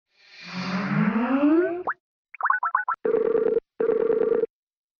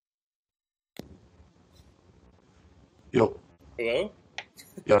Hello?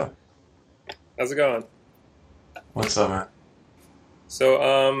 Yeah. How's it going? What's up, man? So,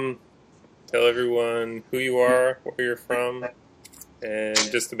 tell everyone who you are, where you're from,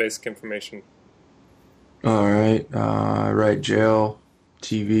 and just the basic information. All right. I write jail,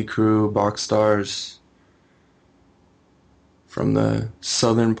 TV crew, box stars from the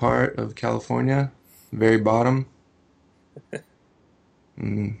southern part of California, very bottom.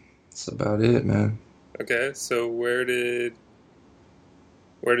 Mm, that's about it, man. Okay, so where did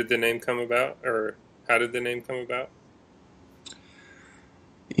the name come about, or how did the name come about?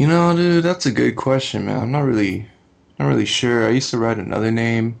 Dude, that's a good question, man. I'm not really sure. I used to write another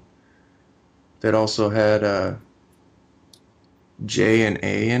name that also had J and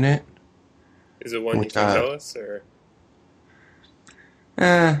A in it, Is it one you which can tell us, or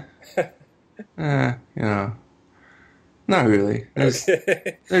eh, you know, not really.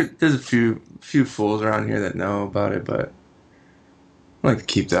 okay? There's a few fools around here that know about it, but I like to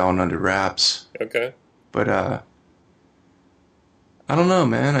keep that one under wraps. Okay, But I don't know,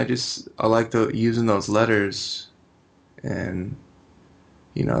 man. I like the using those letters, and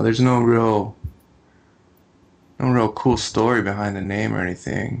there's no real cool story behind the name or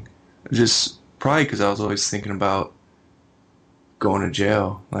anything. Just probably because I was always thinking about going to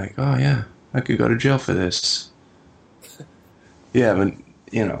jail. Like, oh yeah, I could go to jail for this. Yeah, but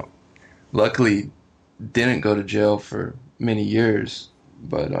you know, luckily didn't go to jail for many years.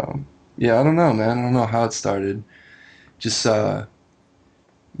 But yeah, I don't know, man. I don't know how it started. Just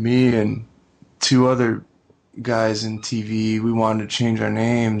me and two other guys in TV, we wanted to change our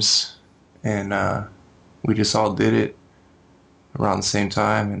names, and we just all did it around the same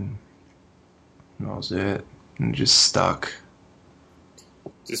time, and that was it. And it just stuck.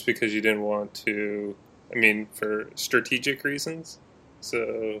 just because you didn't want to, I mean, for strategic reasons.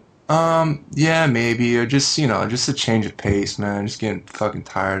 So, Yeah, maybe, or just a change of pace, man. Just getting fucking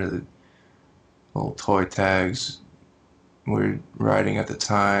tired of the little toy tags we're writing at the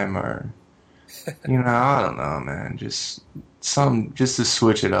time, or I don't know, man. Just to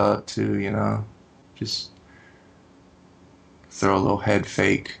switch it up too, just throw a little head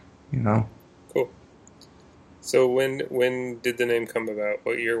fake, you know. cool. So when did the name come about?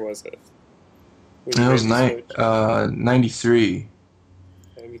 What year was it when you It was made the switch? 93.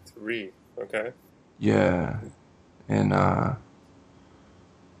 93. Okay. Yeah. And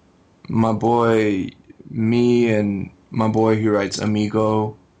my boy, me and my boy who writes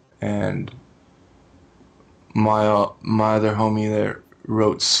Amigo, and my other homie that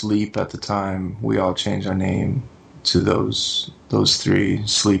wrote Sleep at the time, we all changed our name to those three,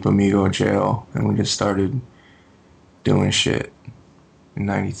 Sleep, Amigo, Jail, and we just started doing shit in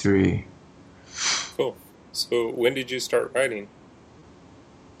 93. Cool. So when did you start writing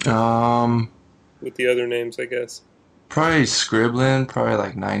Um, with the other names, I guess? Probably scribbling, probably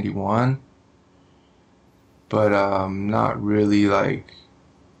like 91, but not really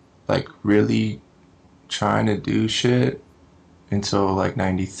like really trying to do shit until like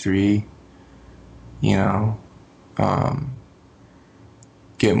 93, you know. Um,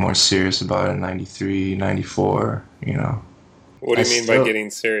 get more serious about it in 93, 94, you know. What do I you mean by still getting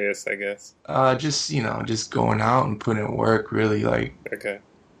serious, I guess? just going out and putting in work, really like Okay.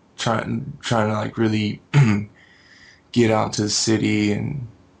 trying to like really get out to the city and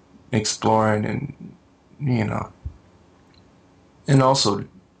exploring, and you know and also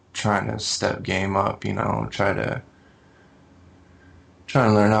trying to step game up, try to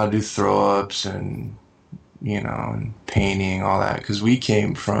learn how to do throw ups, and and painting, all that, because we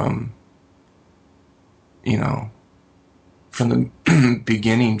came you know from the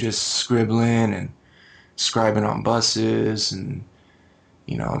beginning just scribbling and scribing on buses, and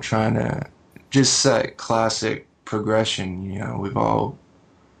trying to just set classic progression.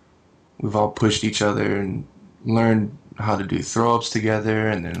 We've all pushed each other and learned how to do throw ups together,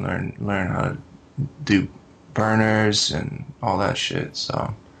 and then learn how to do burners and all that shit.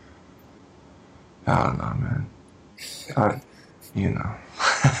 So I don't know, man. I, you know.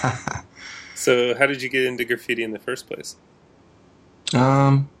 So how did you get into graffiti in the first place?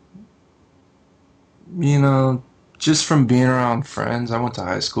 um, you know, just from being around friends, I went to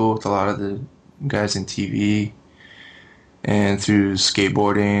high school with a lot of the guys in TV, and through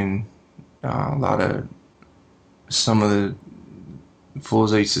skateboarding, a lot of some of the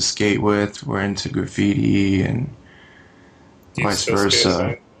fools I used to skate with were into graffiti, and Do you vice still skate a versa.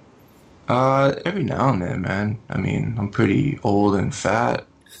 lot? Every now and then, man. I mean, I'm pretty old and fat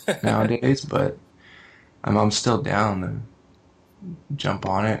nowadays, but I'm still down to jump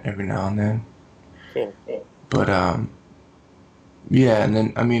on it every now and then. Cool. But yeah, and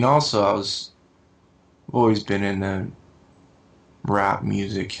then I mean, also I've always been into rap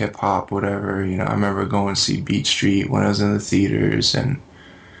music, hip hop, whatever. I remember going to see Beat Street when I was in the theaters, and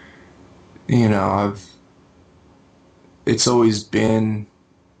I've it's always been,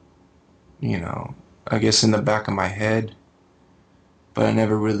 you know, I guess in the back of my head, but I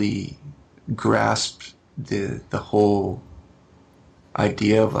never really grasped the whole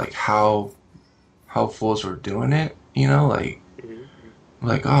idea of like how fools were doing it. Hmm.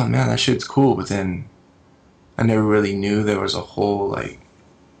 Like oh man, that shit's cool. But then I never really knew there was a whole like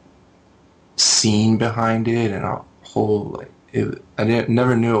scene behind it and a whole like it. I didn't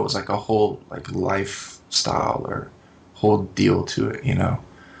never knew it was like a whole like lifestyle or whole deal to it.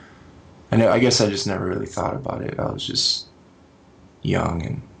 I guess I just never really thought about it. I was just young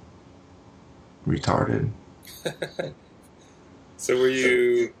and retarded. So were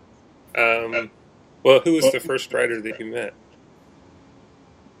you? Um, well, who was the first writer that you met?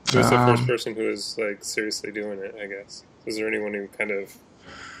 Who was the first Um, person who was like seriously doing it? I guess. Was there anyone who kind of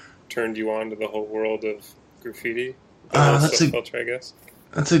turned you on to the whole world of graffiti, the whole that's a subculture? I guess.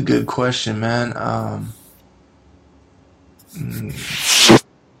 that's a good question, man. Mm,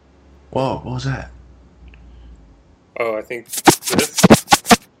 whoa, what was that? Oh, I think this.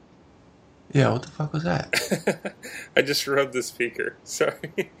 Yeah, what the fuck was that? I just rubbed the speaker.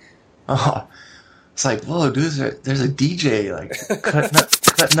 Sorry. Oh, it's like, whoa, dude, there's a DJ like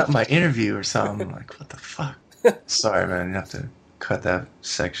cutting up my interview or something. I'm like, what the fuck? Sorry, man, you have to cut that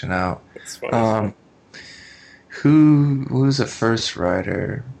section out. It's fine. Um, who was the first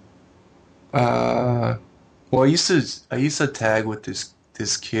writer? Uh, well, I used to tag with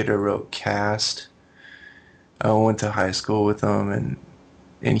this kid who wrote Cast. I went to high school with him, and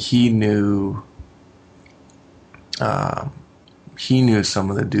um, he knew some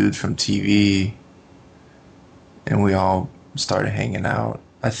of the dudes from TV, and we all started hanging out.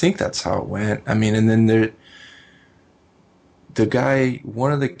 I think that's how it went. I mean, and then the guy,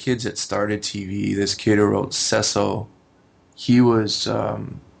 one of the kids that started TV, this kid who wrote Cecil, he was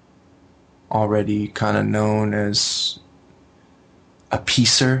already kind of known as a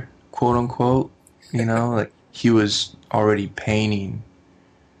piecer, quote unquote. Like he was already painting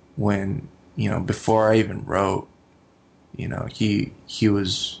when, before I even wrote. He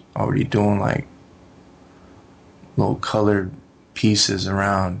was already doing like little colored pieces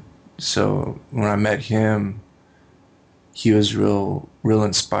around. So when I met him, he was real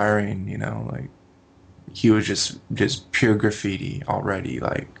inspiring. Like he was just pure graffiti already.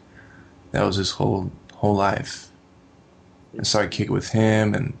 Like that was his whole life. And so I kicked with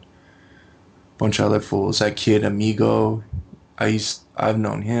him and a bunch of other fools. That kid Amigo, I've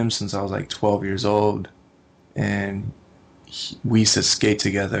known him since I was like 12 years old, and we used to skate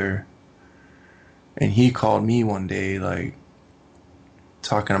together. And he called me one day, like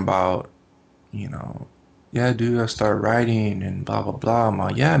talking about, you know, yeah, dude, I started writing and blah blah blah. I'm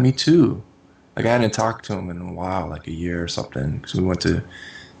like, yeah, me too. Like I hadn't talked to him in a while, like a year or something, because we went to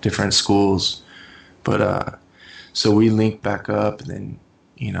different schools. But so we linked back up, and then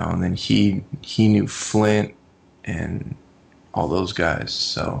and then he knew Flint and all those guys.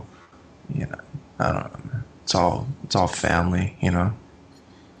 So you know, I don't know, man. It's all family.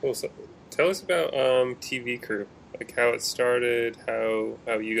 Cool. So, tell us about TV Crew, like how it started, how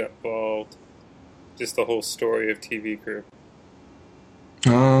you got involved, just the whole story of TV Crew.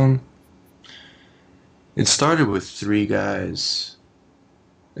 Um, it started with three guys.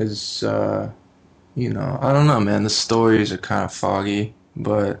 As I don't know, man. The stories are kind of foggy,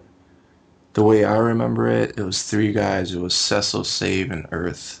 but the way I remember it, it was three guys. It was Cecil, Save, and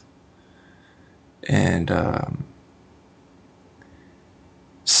Earth. And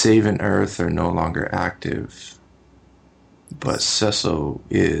Save and Earth are no longer active, but Cecil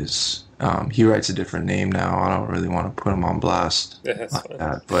is. He writes a different name now. I don't really want to put him on blast Yeah, that's like fine.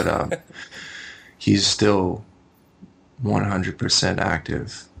 that, but he's still 100%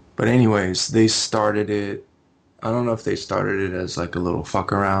 active. But anyways, they started it. I don't know if they started it as like a little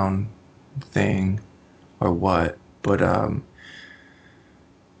fuck around thing or what, but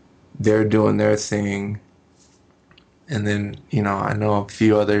they're doing their thing. And then, I know a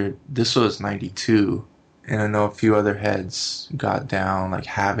few other, this was 92, and I know a few other heads got down, like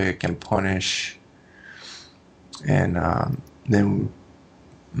Havoc and Punish. And then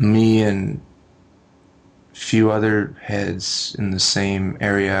me and a few other heads in the same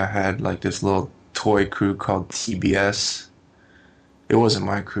area had like this little toy crew called TBS. It wasn't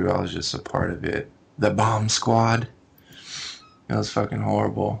my crew, I was just a part of it. The Bomb Squad. It was fucking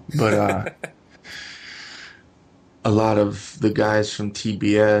horrible. But a lot of the guys from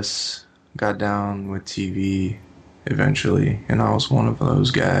TBS got down with TV eventually, and I was one of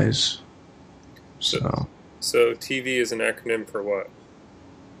those guys. So, So. So TV is an acronym for what?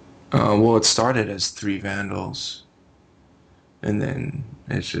 Well, it started as Three Vandals, and then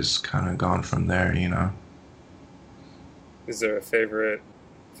it's just kind of gone from there, you know. Is there a favorite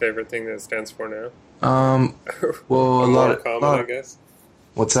thing that it stands for now? Um, well, A more common, I of, guess.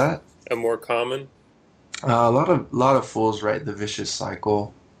 what's that? A more common. A lot of fools write the vicious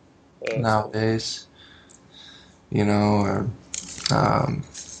cycle So, nowadays, you know, or um,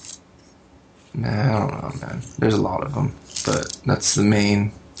 nah, I don't know, man. There's a lot of them, but that's the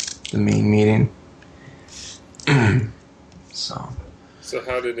main meaning. So, so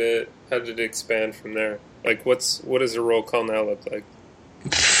how did it expand from there? Like, what does a roll call now look like?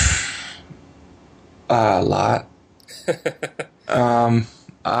 a lot. Um,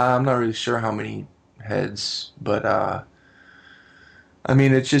 I'm not really sure how many heads, but I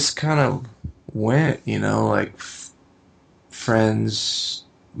mean, it just kind of went, you know, like friends.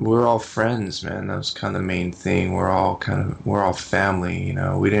 We're all friends, man. That was kind of the main thing. We're all family, you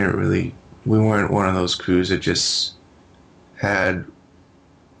know. We weren't one of those crews that just had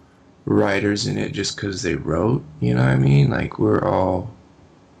writers in it just because they wrote, you know what I mean? Like, we're all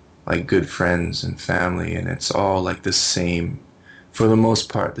like good friends and family, and it's all like the same, for the most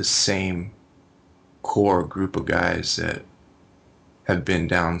part, the same core group of guys that have been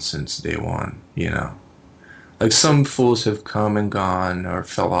down since day one, you know. Like some fools have come and gone or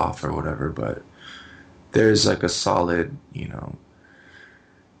fell off or whatever, but there's like a solid, you know,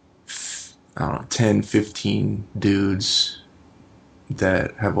 I don't know, 10, 15 dudes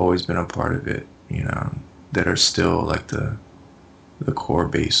that have always been a part of it, you know, that are still like the core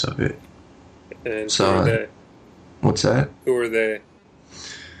base of it. And who are So, they? what's that? Who are they?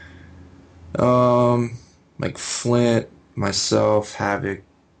 Like Flint, myself, Havoc,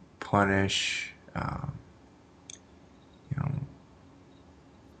 Punish, you know,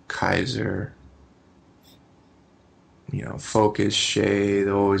 Kaiser, you know, Focus, Shay,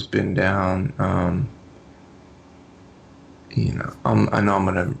 they've always been down. You know, I know I'm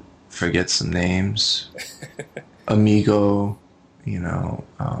gonna forget some names. Amigo, you know,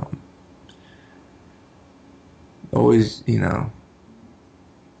 always, you know,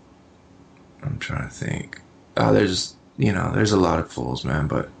 I'm trying to think. There's a lot of fools, man,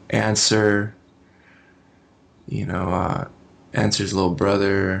 but Answer, you know, Answer's little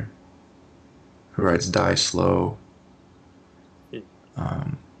brother who writes Die Slow.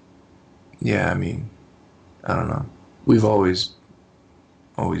 Um, yeah, I mean, I don't know. We've always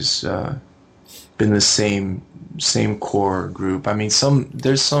been the same core group. I mean,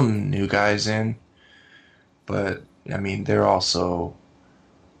 there's some new guys in, but I mean, they're also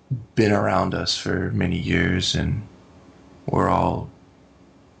been around us for many years, and we're all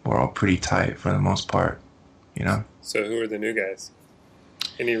we're all pretty tight for the most part, you know. So who are the new guys?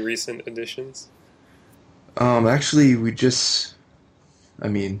 Any recent additions? Actually, I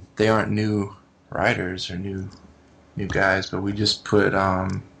mean, they aren't new writers or new guys, but we just put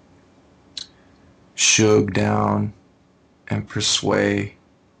Suge down and Persway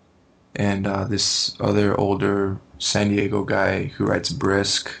and this other older San Diego guy who writes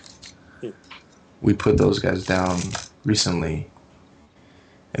Brisk. Hmm. We put those guys down recently,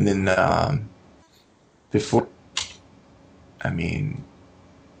 and then before, I mean,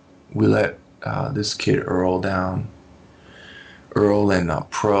 we let this kid Earl down. Earl and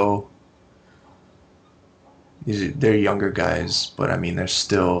Pro. They're younger guys, but I mean, they're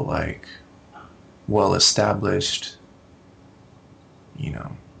still like well established, you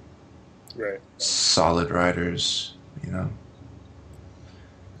know, Right. solid writers, you know.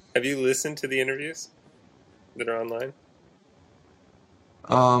 Have you listened to the interviews that are online?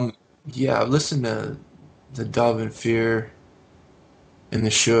 Um, yeah, I've listened to the Dove and Fear and the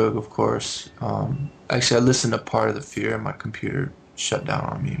Suge, of course. Actually, I listened to part of the Fear, and my computer shut down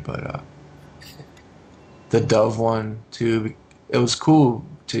on me, but the Dove one too. It was cool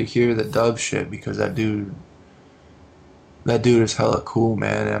to hear the Dove shit because that dude is hella cool,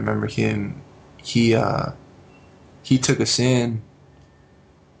 man. And I remember him. He took us in,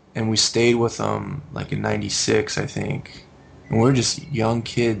 and we stayed with him like in '96, I think. And we're just young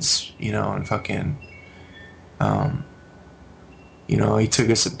kids, you know, and fucking, um, you know, he took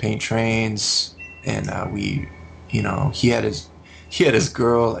us to paint trains, and you know, he had his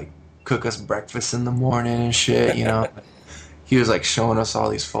girl like cook us breakfast in the morning and shit, you know. He was like showing us all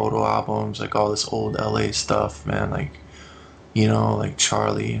these photo albums, like all this old LA stuff, man, like, you know, like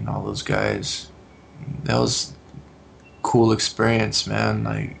Charlie and all those guys. That was cool experience, man.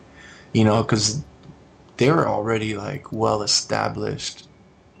 Like, you know, because they were already like well established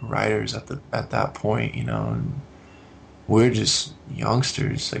writers at that point, you know, and we're just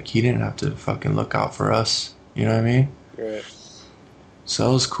youngsters. Like he didn't have to fucking look out for us. You know what I mean? Right. So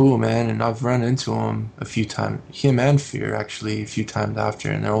it was cool, man. And I've run into him a few times, him and Fear actually, a few times after,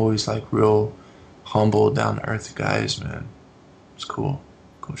 and they're always like real humble, down to earth guys, man. It's cool,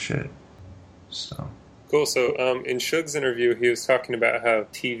 cool shit. So Cool. So, in Suge's interview, he was talking about how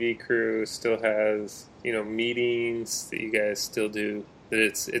TV Crew still has, meetings that you guys still do. That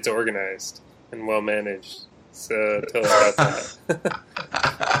it's organized and well managed. So, tell us about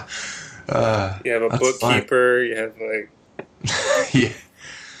that. You have a that's fun. bookkeeper. You have like, Yeah,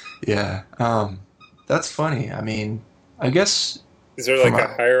 yeah. That's funny. I mean, I guess is there from like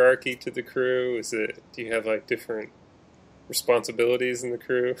a a hierarchy to the crew? Do you have like different responsibilities in the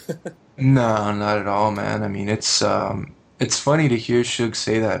crew? no, not at all, man. I mean, it's funny to hear Suge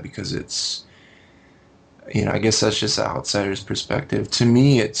say that because I guess that's just an outsider's perspective. To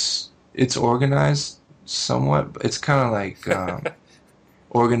me, it's organized somewhat. But it's kind of like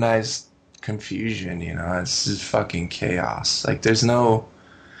organized confusion. It's just fucking chaos. Like there's no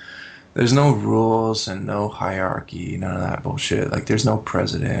rules and no hierarchy, none of that bullshit. Like there's no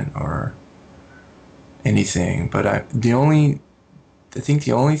president or anything. But I think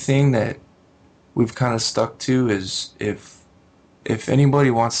the only thing that we've kind of stuck to is if anybody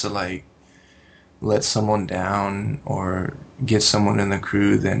wants to like let someone down or get someone in the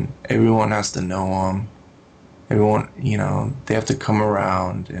crew, then everyone has to know them. Everyone, they have to come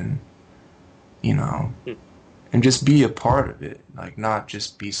around you know, and just be a part of it. Like not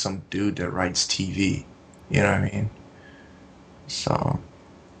just be some dude that writes TV. You know what I mean? So,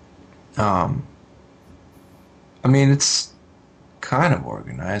 um, I mean, it's kind of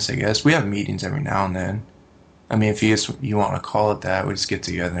organized, I guess. We have meetings every now and then. I mean, if you want to call it that, we just get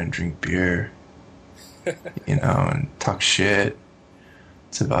together and drink beer, and talk shit.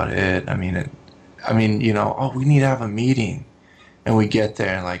 That's about it. Oh, we need to have a meeting. And we get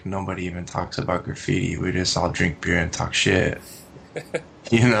there and like nobody even talks about graffiti. We just all drink beer and talk shit.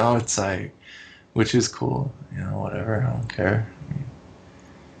 It's like, which is cool. Whatever. I don't care.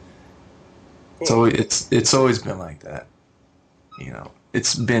 Cool. It's always been like that.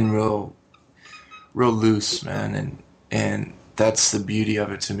 It's been real loose, man, and that's the beauty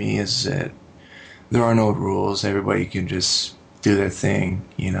of it to me is that there are no rules. Everybody can just do their thing.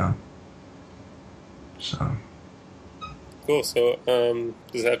 So. Cool. So,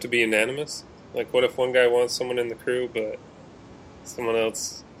 does it have to be unanimous? Like, what if one guy wants someone in the crew, but someone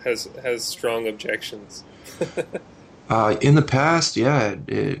else has strong objections? In the past, yeah,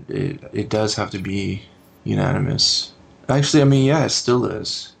 it does have to be unanimous. Actually, I mean, yeah, it still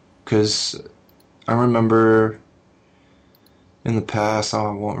is. Because I remember in the past, I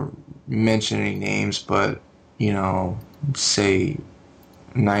won't mention any names, but, say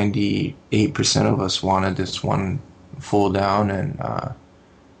 98% of us wanted this one full down, and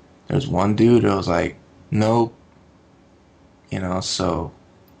there's one dude that was like, nope, so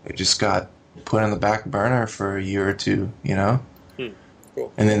it just got put on the back burner for a year or two. Hmm.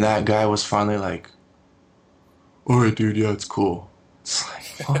 Cool. And then that guy was finally like, alright, dude, yeah, it's cool. It's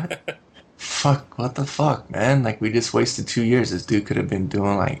like, what? Fuck, what the fuck, man? Like, we just wasted 2 years. This dude could have been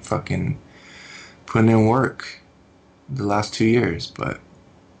doing, like, fucking putting in work the last 2 years. But,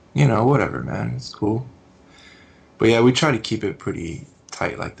 whatever, man. It's cool. But yeah, we try to keep it pretty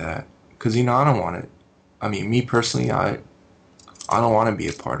tight like that. Because, I don't want it. I mean, me personally, I don't want to be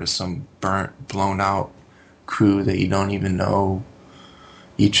a part of some burnt, blown out crew that you don't even know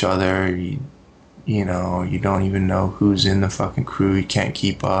each other. You don't even know who's in the fucking crew. You can't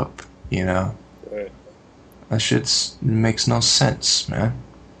keep up. Right. That shit makes no sense, man.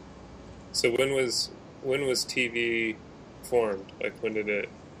 So when was TV formed? Like when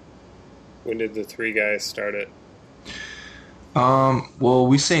did the three guys start it? Well,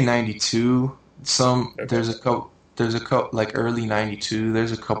 we say 92. Okay. There's a couple, like early 92.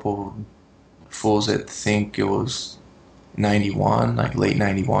 There's a couple fools that think it was 91, like late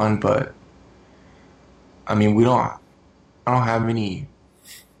 91, but I mean, I don't have any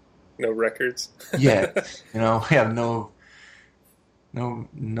No records. yet. We have no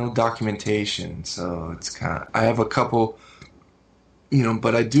documentation, so it's kind of. I have a couple,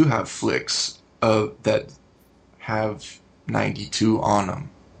 but I do have flicks that have 92 on them,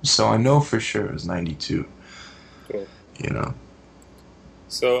 so I know for sure it was 92. Cool. You know,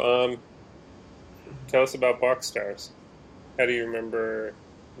 So tell us about Box Stars. How do you remember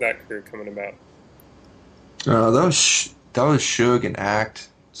that career coming about? that was Suge and Act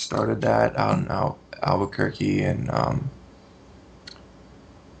started that out in Albuquerque, and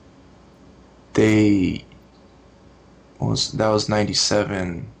they that was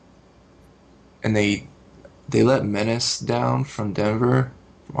 97, and they let Menace down from Denver,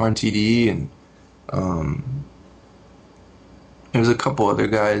 from RTD, and um, there was a couple other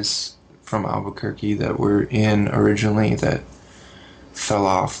guys from Albuquerque that were in originally that fell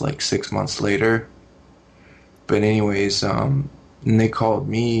off like 6 months later. But anyways, and they called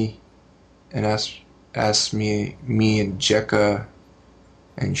me and asked me and Jekka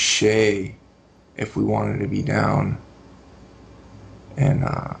and Shay if we wanted to be down, and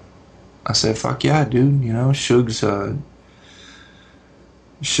I said, "Fuck yeah, dude!" You know, Suge's a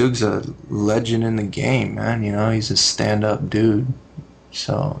legend in the game, man. You know, he's a stand-up dude.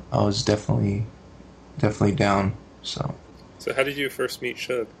 So I was definitely down. So, So how did you first meet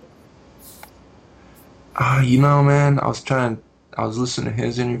Suge? you know, man, I was listening to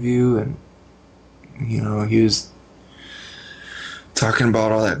his interview, and you know, he was talking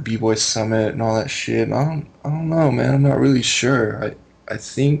about all that B-Boy Summit and all that shit. And I don't know, man. I'm not really sure. I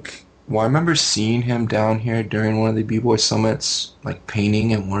think, well, I remember seeing him down here during one of the B-Boy Summits, like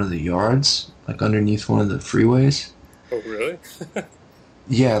painting in one of the yards, like underneath one of the freeways. Oh, really?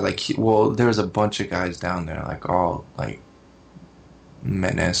 Yeah, like, well, there was a bunch of guys down there, like all, like,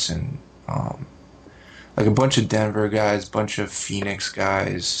 Menace and, like a bunch of Denver guys, bunch of Phoenix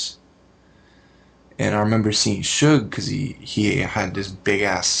guys. And I remember seeing Suge because he had this big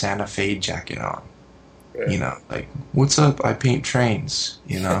ass Santa Fe jacket on. Yeah. You know, like, what's up? I paint trains,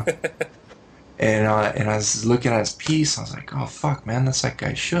 you know? And I was looking at his piece, I was like, oh fuck, man, that's that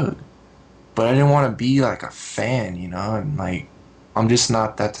guy Suge. But I didn't want to be like a fan, you know? And like, I'm just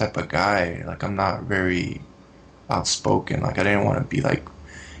not that type of guy. Like, I'm not very outspoken. Like, I didn't want to be like,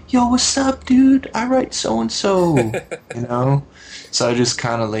 yo, what's up, dude? I write so and so, you know? So I just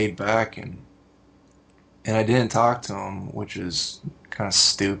kind of laid back and I didn't talk to him, which is kind of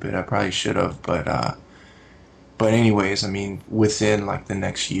stupid. I probably should have, but anyways, I mean, within like the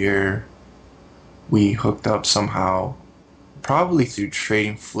next year, we hooked up somehow, probably through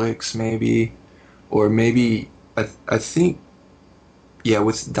Trading Flicks, maybe, or maybe I think, yeah,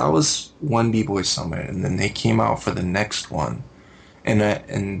 with that was one B-Boy Summit, and then they came out for the next one,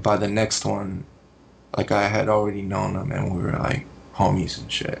 and by the next one, like I had already known them, and we were like homies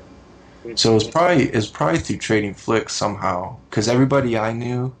and shit. So it was probably through Trading Flicks somehow, because everybody I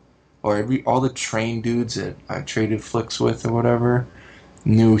knew, or all the train dudes that I traded flicks with or whatever,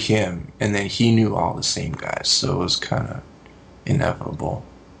 knew him, and then he knew all the same guys. So it was kind of inevitable,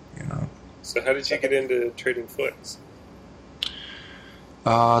 you know. So how did you get into trading flicks?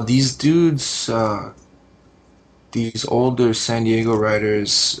 These dudes, these older San Diego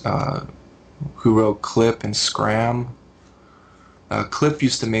writers, who wrote Clip and Scram. Clip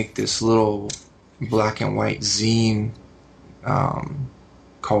used to make this little black and white zine,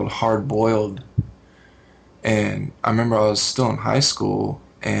 called Hard Boiled, and I remember I was still in high school,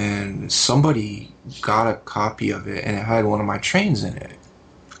 and somebody got a copy of it, and it had one of my trains in it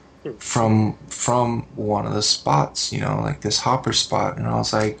from one of the spots, you know, like this hopper spot, and I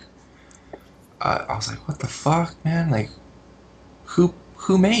was like, what the fuck, man? Like, who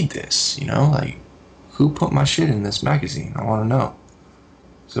made this? You know, like, who put my shit in this magazine? I want to know.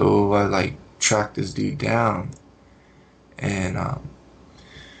 So I like tracked this dude down, and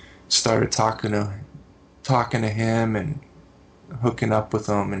started talking to him and hooking up with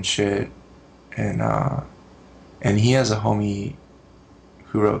him and shit, and he has a homie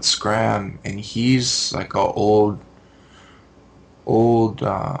who wrote Scram, and he's like a old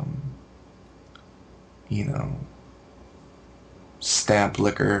you know, stamp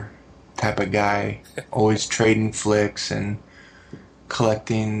liquor type of guy, always trading flicks and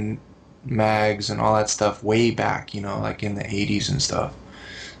collecting mags and all that stuff way back, you know, like in the 80s and stuff.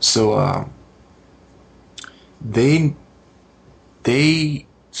 So they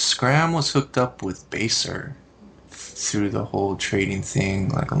Scram was hooked up with Baser through the whole trading thing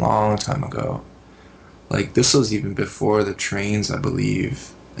like a long time ago. Like, this was even before the trains, I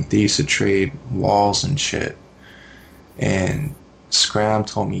believe. Like, they used to trade walls and shit. And Scram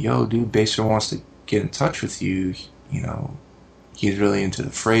told me, yo, dude, Baser wants to get in touch with you. You know, he's really into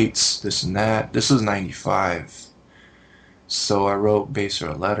the freights, this and that. This was 95. So I wrote Baser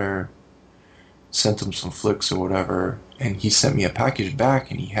a letter, sent him some flicks or whatever, and he sent me a package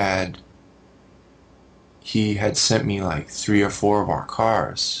back, and he had sent me like 3 or 4 of our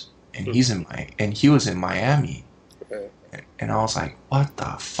cars, and he was in Miami. Okay. And I was like, what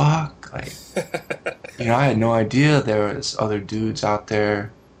the fuck? Like, you know, I had no idea there was other dudes out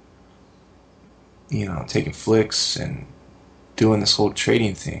there, you know, taking flicks and doing this whole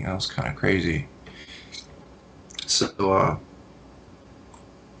trading thing. That was kind of crazy. So,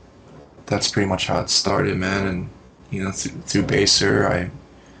 that's pretty much how it started, man. And, you know, through Baser,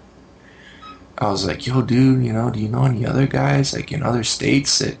 I was like, yo, dude, do you know any other guys like in other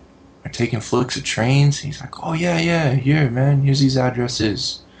states that are taking flicks of trains? And he's like, oh yeah, yeah, here, man, here's these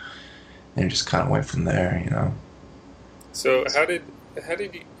addresses, and it just kind of went from there. So how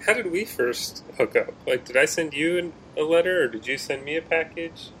did we first hook up? Like, did I send you a letter, or did you send me a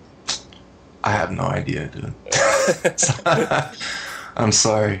package? I have no idea, dude. I'm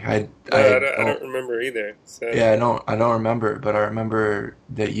sorry. I don't remember either. So Yeah, I don't remember, but I remember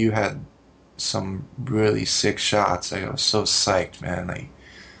that you had some really sick shots. Like, I was so psyched, man. Like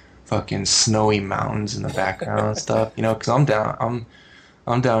fucking snowy mountains in the background and stuff. Because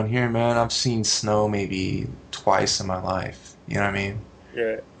I'm down here, man. I've seen snow maybe twice in my life. You know what I mean?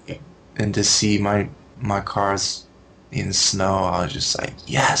 right, And to see my cars in snow, I was just like,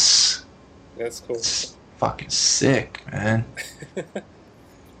 yes, that's cool. it's fucking sick, man.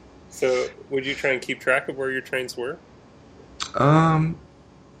 So would you try and keep track of where your trains were? Um,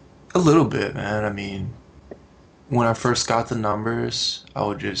 a little bit, man. I mean, when I first got the numbers, I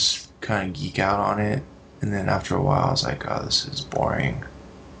would just kind of geek out on it, and then after a while, I was like, "Oh, this is boring."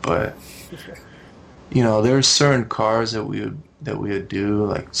 But there were certain cars that we would do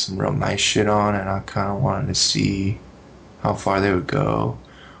like some real nice shit on, and I kind of wanted to see how far they would go.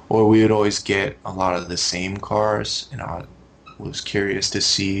 Or we would always get a lot of the same cars, and I was curious to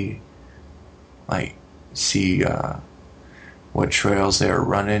like, see what trails they were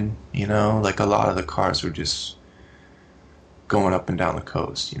running. Like a lot of the cars were just going up and down the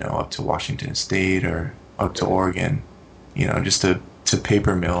coast, up to Washington State or up to Oregon, just to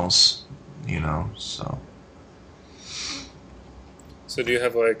paper mills, so. So do you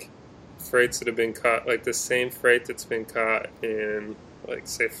have like freights that have been caught, like the same freight that's been caught in, like,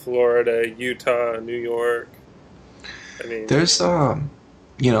 say, Florida, Utah, New York? I mean, There's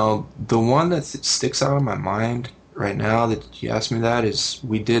the one that sticks out in my mind right now that you asked me that is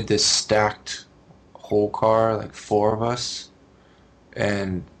we did this stacked whole car, like four of us,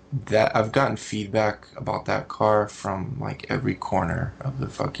 and that I've gotten feedback about that car from like every corner of the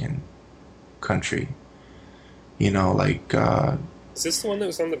fucking country. Like is this the one that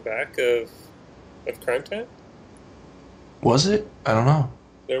was on the back of Crime Time? was it? I don't know.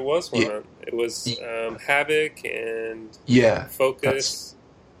 There was one. Yeah, It was Havoc and yeah, that's Focus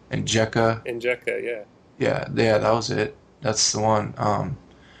and Jekka. and Jekka, yeah. Yeah, that was it. That's the one.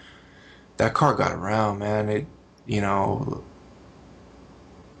 That car got around, man. You know,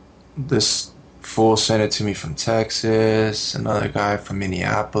 this fool sent it to me from Texas. Another guy from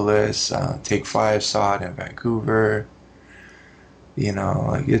Minneapolis. Take Five saw it in Vancouver.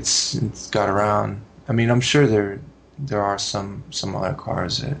 Like it's got around. I mean, I'm sure there are some other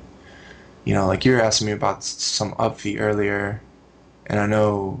cars that like you're asking me about some upfeet earlier, and I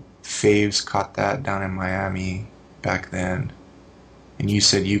know Faves caught that down in Miami back then, and you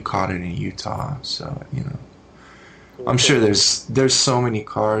said you caught it in Utah. So I'm sure Okay. there's so many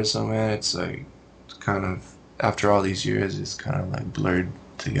cars. So man, it's like kind of after all these years, it's kind of like blurred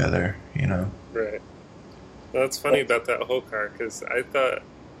together. Right. Well, that's funny about that whole car, because I thought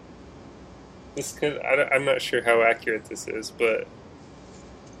this could. I'm not sure how accurate this is, but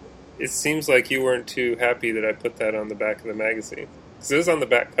it seems like you weren't too happy that I put that on the back of the magazine, because it was on the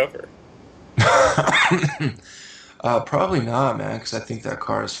back cover. Probably not, man, because I think that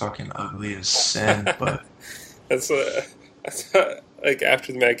car is fucking ugly as sin. But That's what I thought. Like,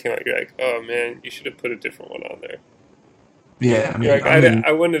 after the mag came out, you're like, "Oh man, you should have put a different one on there." yeah, I You're mean, like, I mean,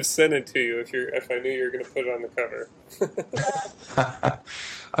 I wouldn't have sent it to you if I knew you were going to put it on the cover."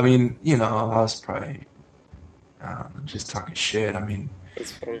 I mean, I was probably just talking shit. I mean,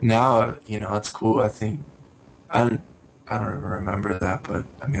 That's funny. now, it's cool. I think I don't, I don't even remember that, but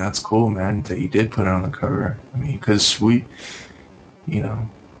I mean, that's cool, man, that you did put it on the cover. I mean, because you know,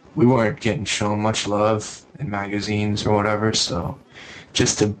 we weren't getting shown much love in magazines or whatever, so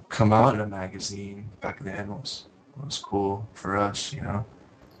just to come out in a magazine back then was cool for us.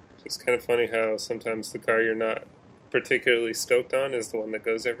 It's kind of funny how sometimes the car you're not particularly stoked on is the one that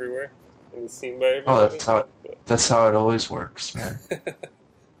goes everywhere and is seen by Oh, everybody. that's how it always works, man.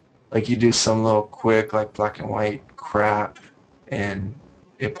 Like you do some little quick like black and white crap, and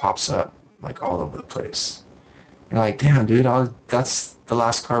it pops up like all over the place. You're like, damn, dude, that's the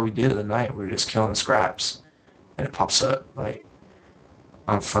last car we did of the night. We were just killing scraps, and it pops up like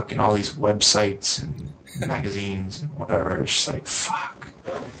on fucking all these websites and magazines and whatever. It's just like, fuck.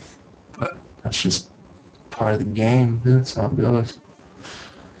 But that's just part of the game, dude. That's how it goes.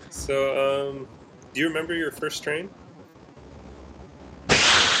 So, do you remember your first train?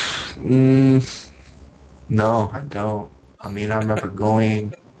 Mm, no, I don't. I mean, I remember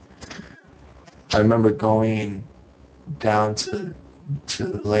going down to to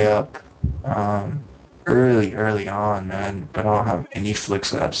the layup early on, man. But I don't have any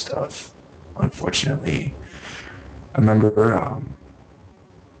flicks of that stuff, unfortunately. I remember,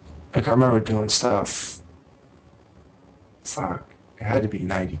 I remember doing stuff. Fuck, it had to be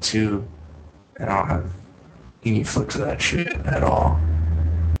 '92, and I don't have any flicks of that shit at all.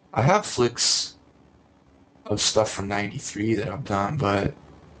 I have flicks of stuff from '93 that I've done, but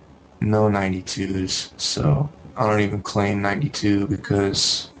no '92s. So I don't even claim '92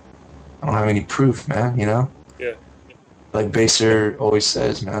 because I don't have any proof, man. You know, Yeah. like Baser always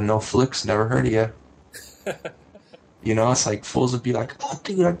says, man, no flicks, never heard of you. You know, it's like fools would be like, oh,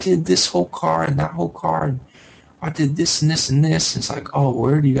 dude, I did this whole car and that whole car, and I did this and this and this. It's like, oh,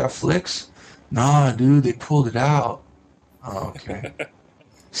 where do you got flicks? Nah, dude, they pulled it out. Oh, okay.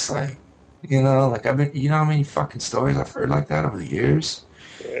 It's like, you know, like you know how many fucking stories I've heard like that over the years?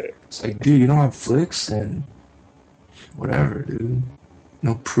 Right. It's like, dude, you don't have flicks, and whatever, dude.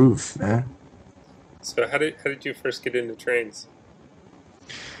 No proof, man. So how did you first get into trains?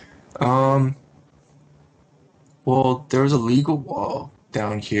 Um, well, there was a legal wall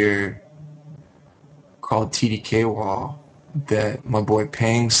down here called TDK Wall that my boy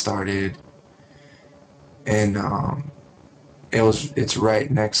Pang started, and it's right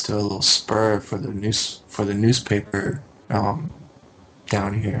next to a little spur for the newspaper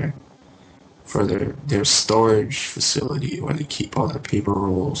down here for their storage facility where they keep all their paper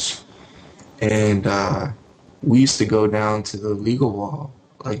rolls. And we used to go down to the legal wall,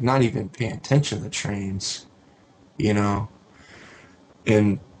 like not even paying attention to the trains, you know,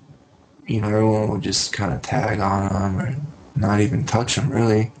 and everyone would just kind of tag on them or not even touch them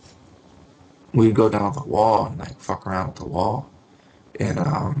really. We'd go down the wall and like fuck around with the wall. And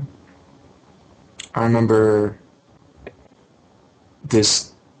I remember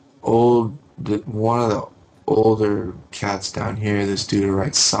this one of the older cats down here, this dude who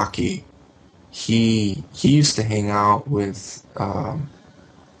writes Saki. He used to hang out with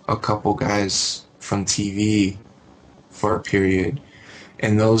a couple guys from TV for a period,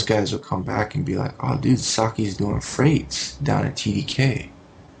 and those guys would come back and be like, "Oh, dude, Saki's doing freights down at TDK,"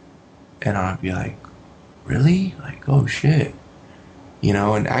 and I'd be like, "Really? Like, oh shit." You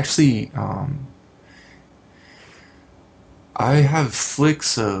know, and actually, I have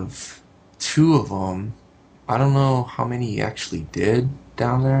flicks of two of them. I don't know how many he actually did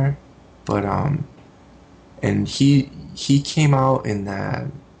down there, but and he came out in that.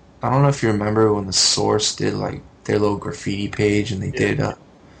 I don't know if you remember when the Source did like their little graffiti page, and they Yeah.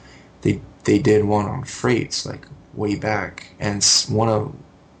 did they did one on freights like way back, and one of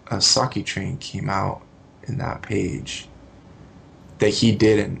a Saki train came out in that page that he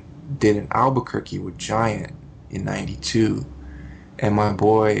did in Albuquerque with Giant in '92, and my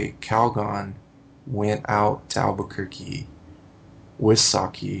boy Calgon went out to Albuquerque with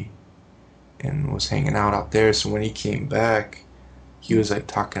Saki and was hanging out there. So when he came back, he was like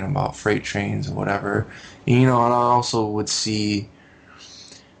talking about freight trains and whatever. And, and I also would see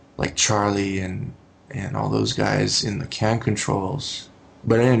like Charlie and all those guys in the can controls,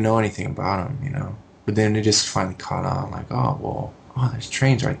 but I didn't know anything about them. But then it just finally caught on, like, oh well, oh there's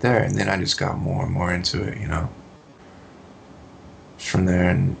trains right there, and then I just got more and more into it. From there,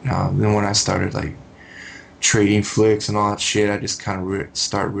 and then when I started like trading flicks and all that shit, I just kind of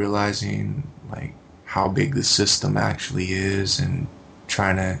start realizing like how big the system actually is, and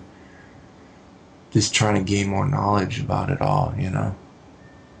trying to gain more knowledge about it all.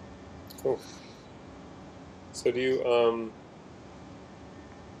 Cool. So do you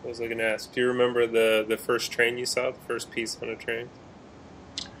what was I gonna ask? Do you remember the first train you saw, the first piece on a train?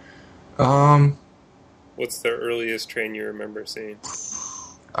 Um, What's the earliest train you remember seeing?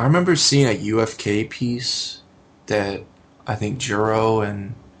 I remember seeing a UFK piece that I think Juro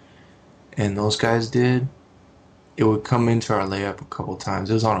and those guys did. It would come into our layup a couple times.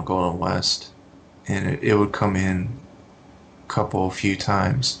 It was on a Golden West, and it would come in a few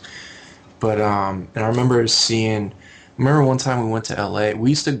times. But and I remember seeing. Remember one time we went to LA. We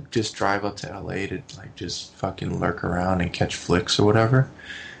used to just drive up to LA to like just fucking lurk around and catch flicks or whatever.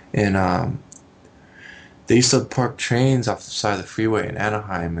 And they used to park trains off the side of the freeway in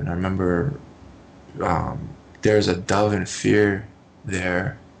Anaheim. And I remember there's a Dove and Fear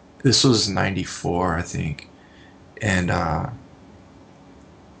there. This was '94, I think. And that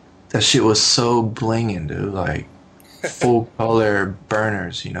shit was so blinging, dude. Like full color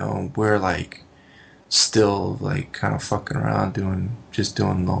burners. We're like still like kind of fucking around doing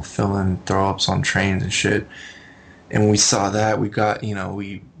little fill-in throw-ups on trains and shit. And we saw that, we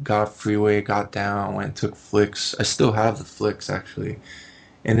got freeway, got down, went and took flicks. I still have the flicks actually,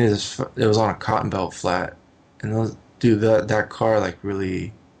 and it was on a cotton belt flat, and dude, that car like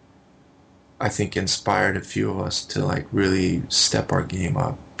really, I think, inspired a few of us to like really step our game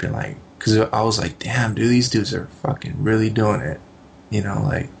up. And like, cause I was like, damn, dude, these dudes are fucking really doing it. You know,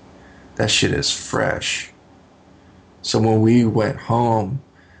 like that shit is fresh. So when we went home,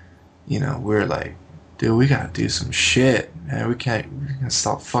 you know, we were like, dude, we gotta do some shit, man. We can't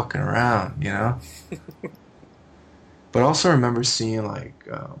stop fucking around, you know. But I also remember seeing like,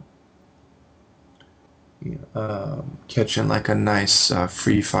 catching like a nice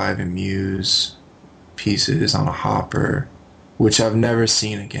free five and Muse pieces on a hopper, which I've never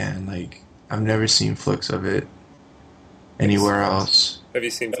seen again. Like I've never seen flicks of it anywhere else. Have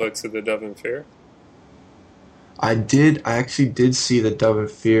you seen flicks of the Dove and Fear? I did. I actually did see the Dove and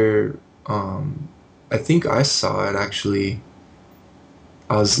Fear. I think I saw it actually.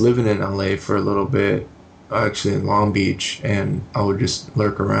 I was living in LA for a little bit, actually in Long Beach, and I would just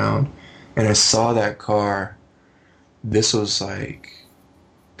lurk around. And I saw that car. This was like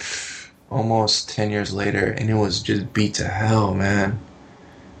almost 10 years later, and it was just beat to hell, man.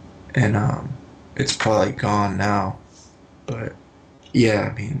 And it's probably gone now. But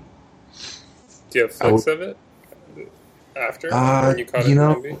yeah, I mean, do you have flicks of it after when you caught it in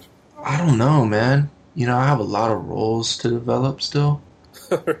Long Beach? I don't know, man. You know, I have a lot of roles to develop still.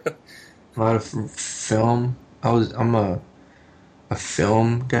 A lot of film. I'm a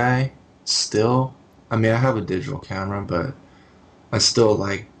film guy still. I mean, I have a digital camera, but I still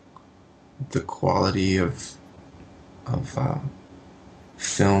like the quality of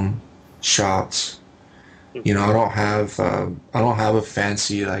film shots. You know, I don't have a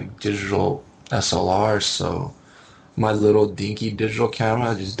fancy like digital SLR, so my little dinky digital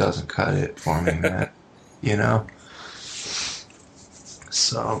camera just doesn't cut it for me, man. You know?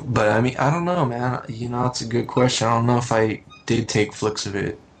 So, but I mean, I don't know, man. You know, it's a good question. I don't know if I did take flicks of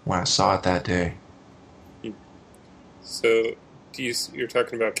it when I saw it that day. So, you're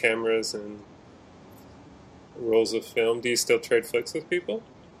talking about cameras and rolls of film. Do you still trade flicks with people?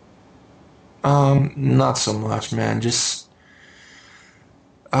 Not so much, man. Just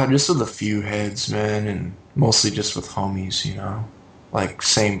with a few heads, man, and mostly just with homies, you know. Like,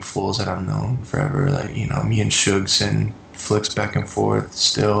 same fools that I've known forever. Like, you know, me and Shugs and flicks back and forth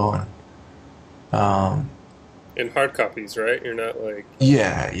still. And, in hard copies, right? You're not like...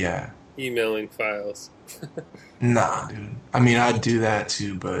 Yeah. emailing files. Nah, dude. I mean, I do that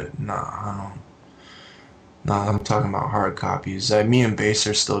too, but nah, I don't. Nah, I'm talking about hard copies. Like, me and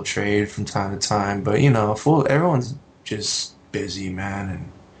Baser still trade from time to time, but, you know, everyone's just busy, man,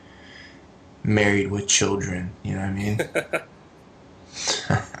 and married with children, you know what I mean?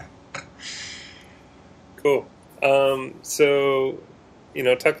 Cool. So, you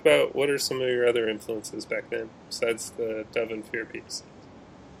know, talk about what are some of your other influences back then, besides the Dove and Fear piece?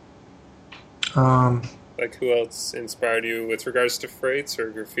 Like, who else inspired you with regards to freights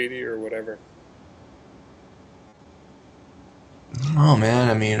or graffiti or whatever? Oh, man,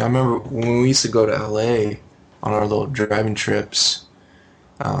 I mean, I remember when we used to go to LA on our little driving trips,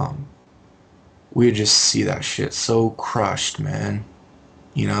 we would just see that shit so crushed, man.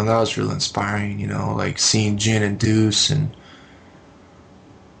 You know, that was real inspiring, you know, like seeing Gin and Deuce and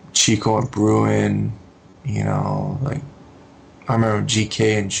Chico and Bruin, you know, like, I remember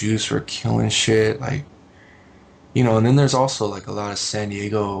GK and Juice were killing shit, like, you know, and then there's also, like, a lot of San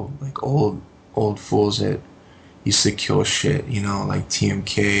Diego, like, old fools that used to kill shit, you know, like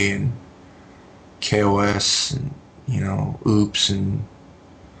TMK and KOS and, you know, Oops and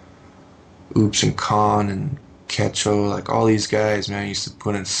Khan and Ketcho, like all these guys, man, used to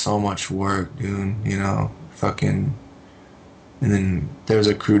put in so much work, dude, you know, fucking. And then there's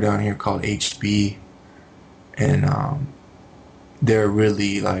a crew down here called HB, and they're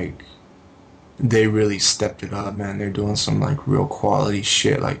really like, they really stepped it up, man. They're doing some like real quality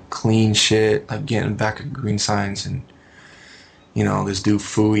shit, like clean shit, like getting back at green signs. And, you know, this dude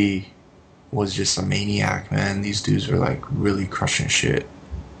Fui was just a maniac, man. These dudes were like really crushing shit.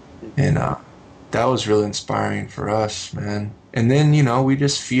 And that was really inspiring for us, man. And then, you know, we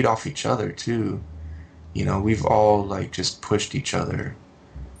just feed off each other too. You know, we've all like just pushed each other,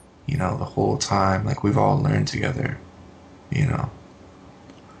 you know, the whole time. Like we've all learned together, you know.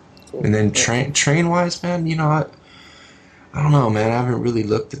 Cool. And then train wise, man, you know, I don't know, man. I haven't really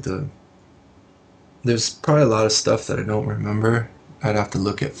looked at there's probably a lot of stuff that I don't remember. I'd have to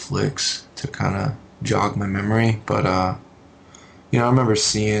look at flicks to kind of jog my memory. But, you know, I remember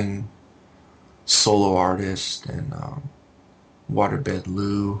seeing Solo Artist and Waterbed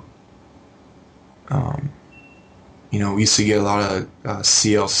Lou. You know, we used to get a lot of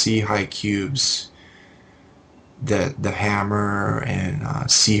CLC high cubes, that the Hammer and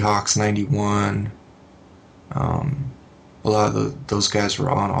Seahawks 91. a lot of those guys were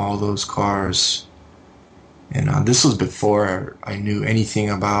on all those cars. And this was before I knew anything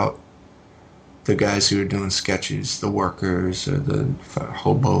about the guys who were doing sketches, the workers or the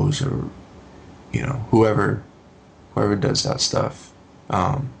hobos or whoever does that stuff.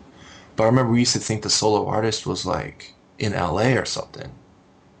 But I remember we used to think the solo artist was like in LA or something.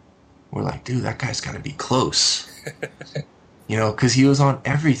 We're like, dude, that guy's got to be close, because he was on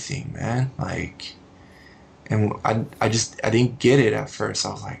everything, man. Like, and I didn't get it at first.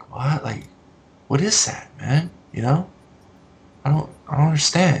 I was like, what? Like, what is that, man? I don't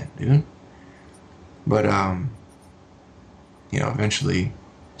understand, dude. But eventually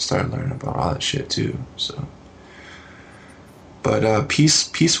started learning about all that shit too. So, but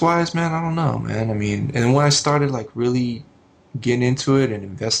piece wise, man, I don't know, man. I mean, and when I started like really getting into it and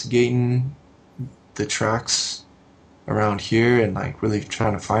investigating the tracks around here and like really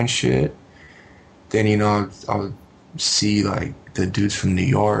trying to find shit, then I would see like the dudes from New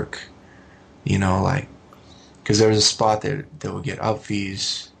York, like because there was a spot that would get up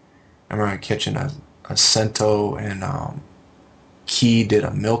fees. I remember catching a Cento and Key did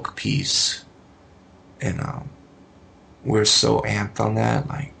a milk piece, and we're so amped on that,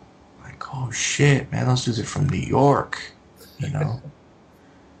 like oh shit, man, those dudes are from New York, you know,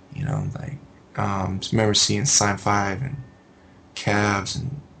 like just remember seeing Sign 5 and Cavs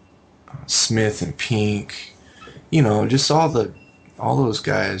and Smith and Pink, just all those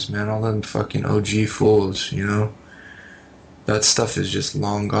guys, man, all them fucking OG fools, that stuff is just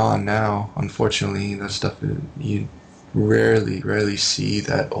long gone now. Unfortunately, that stuff you rarely see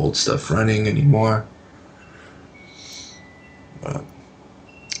that old stuff running anymore. But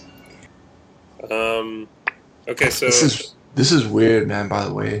Okay, so this is weird, man. By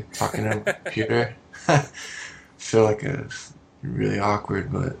the way, talking to a computer, I feel like it's really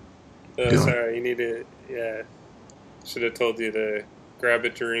awkward, but sorry, you need to. Yeah, should have told you to grab a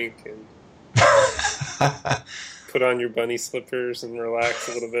drink and put on your bunny slippers and relax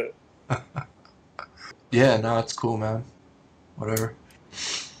a little bit. Yeah, no, it's cool, man. Whatever.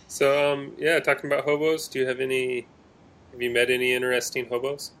 So, talking about hobos, have you met any interesting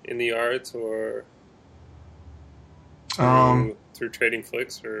hobos in the yards or through trading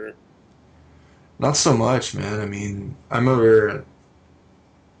flicks or? Not so much, man. I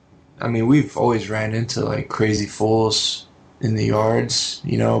mean, we've always ran into like crazy fools in the yards,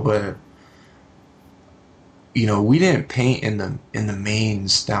 but we didn't paint in the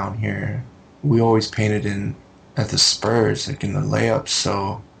mains down here. We always painted at the spurs, like in the layups,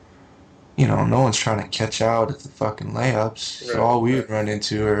 so no one's trying to catch out at the fucking layups. Right, So all we would run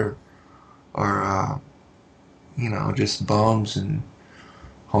into are just bums and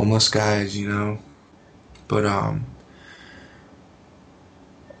homeless guys, But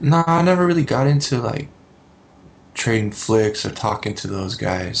no, I never really got into like trading flicks or talking to those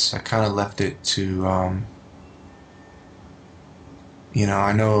guys. I kind of left it to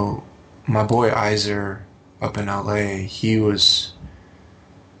I know my boy Iser up in LA, he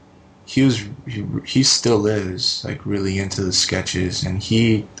still is like really into the sketches, and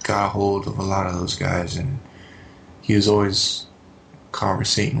he got a hold of a lot of those guys, and he was always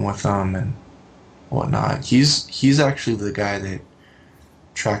conversating with them and whatnot. He's actually the guy that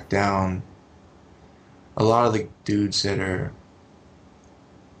tracked down a lot of the dudes that are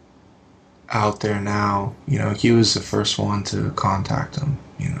out there now. He was the first one to contact them.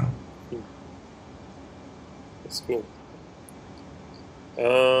 That's cool.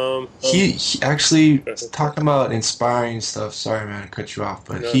 He actually talking about inspiring stuff. Sorry, man, to cut you off,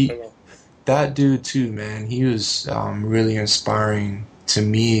 but that dude too, man. He was really inspiring to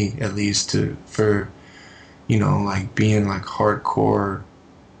me, at least, for like being like hardcore,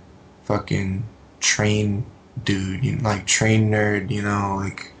 fucking train dude, like train nerd.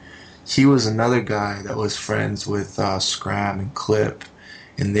 Like he was another guy that was friends with Scram and Clip,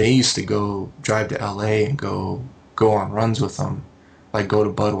 and they used to go drive to LA and go on runs with them. Like go to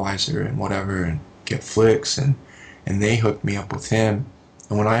Budweiser and whatever and get flicks, and they hooked me up with him.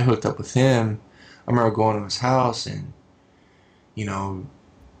 And when I hooked up with him, I remember going to his house and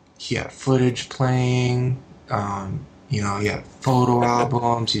he had footage playing, he had photo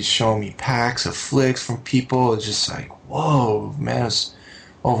albums, he's showing me packs of flicks from people. It's just like, whoa, man, it's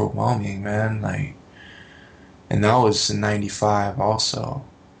overwhelming, man. Like, and that was in '95 also.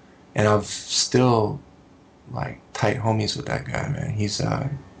 And I've still like tight homies with that guy, man. He's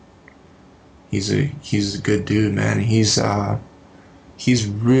a good dude, man. He's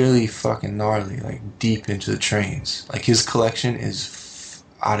really fucking gnarly, like deep into the trains. Like his collection is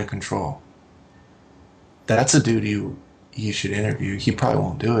out of control. That's a dude you should interview. He probably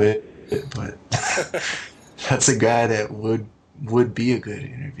won't do it, but That's a guy that would be a good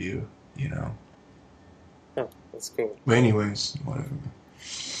interview, you know. Huh, that's cool. But anyways, whatever.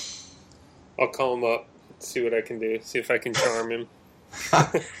 I'll call him up, see what I can do, see if I can charm him.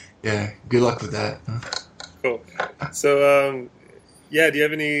 Yeah, good luck with that. Huh? Cool. So, yeah, do you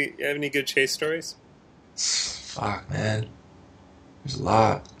have any good chase stories? Fuck, man. There's a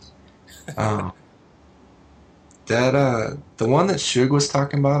lot. Um, the one that Suge was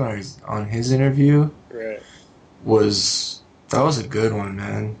talking about on his interview Right. was that was a good one,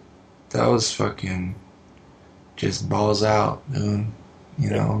 man. That was fucking just balls out, dude. You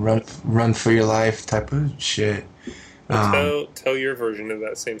Yeah. know, run for your life type of shit. Well, Um, tell your version of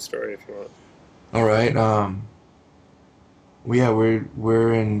that same story if you want. all right. Yeah,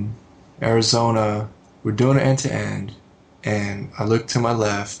 we're in Arizona. We're doing it end to end, and I look to my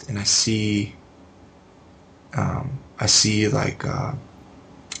left and I see like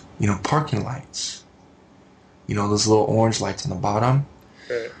parking lights. You know those little orange lights on the bottom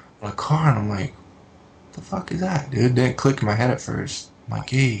Right. of a car, and I'm like, "What the fuck is that, dude?" Didn't click in my head at first. I'm like,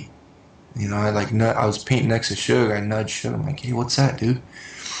 "Hey," I was painting next to Suge. I nudged Suge. I'm like, "Hey, what's that, dude?"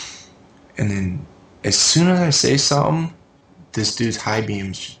 And then as soon as I say something, this dude's high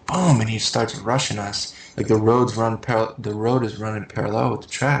beams just boom, and he starts rushing us. Like the road is running parallel with the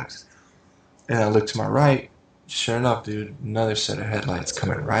tracks. And I look to my right. Sure enough, dude, another set of headlights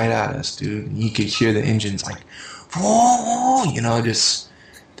coming right at us, dude. And you could hear the engines like, whoa, just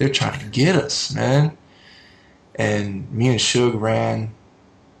they're trying to get us, man. And me and Suge ran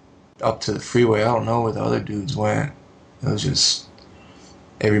up to the freeway. I don't know where the other dudes went. It was just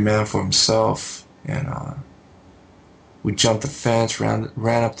every man for himself. And we jumped the fence,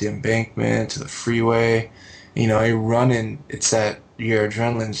 ran up the embankment to the freeway. You're running. It's that your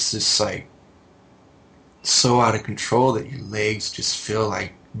adrenaline's just like so out of control that your legs just feel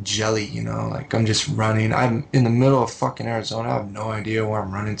like jelly, like I'm just running. I'm in the middle of fucking Arizona. I have no idea where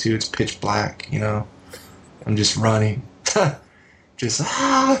I'm running to. It's pitch black, I'm just running. Just,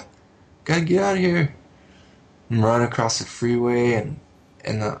 gotta get out of here. I'm running across the freeway, and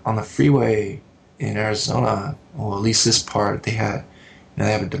on the freeway in Arizona, well, at least this part, they have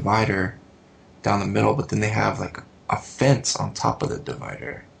a divider down the middle, but then they have like a fence on top of the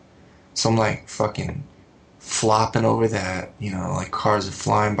divider. So I'm like fucking flopping over that, like cars are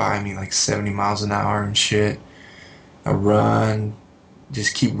flying by me like 70 miles an hour and shit. I run,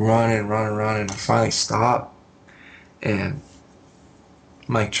 just keep running. I finally stop, and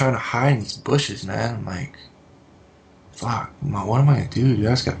I'm like trying to hide in these bushes, man. I'm like, fuck, what am I gonna do? Dude, I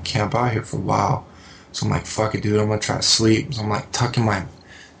just gotta camp out here for a while. So I'm like, fuck it, dude, I'm gonna try to sleep. So I'm like tucking my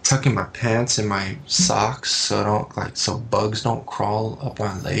pants and my socks so bugs don't crawl up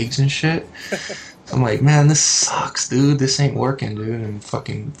my legs and shit. I'm like, man, this sucks, dude. This ain't working, dude. And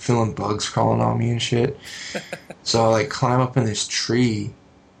fucking feeling bugs crawling on me and shit. So I like climb up in this tree,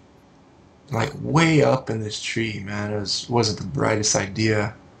 like way up in this tree, man. Wasn't the brightest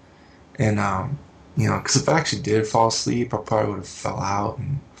idea. And because if I actually did fall asleep, I probably would have fell out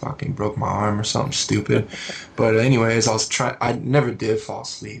and fucking broke my arm or something stupid. But anyways, I never did fall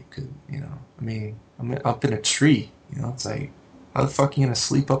asleep because, I'm up in a tree. It's like, how the fuck are you gonna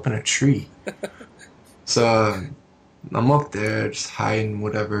sleep up in a tree? So I'm up there just hiding,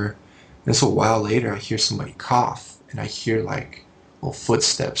 whatever. And so a while later, I hear somebody cough, and I hear like little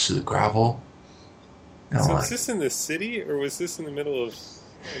footsteps through the gravel. And I'm So like, is this in the city, or was this in the middle of,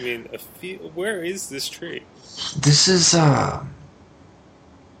 a field? Where is this tree? this is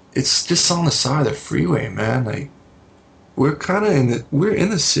it's just on the side of the freeway, man. Like we're in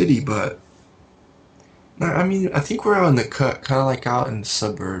the city, but I think we're out in the cut, kind of like out in the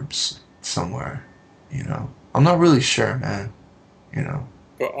suburbs somewhere. I'm not really sure, man. You know,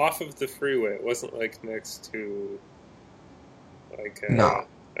 But off of the freeway, it wasn't like next to, like, no.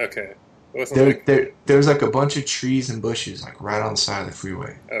 okay. It wasn't like, There's like a bunch of trees and bushes like right on the side of the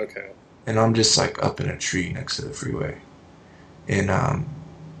freeway, okay. and I'm just like up in a tree next to the freeway, and and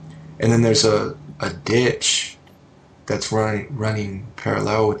then there's a ditch that's running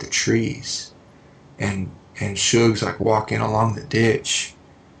parallel with the trees, and Suge's like walking along the ditch,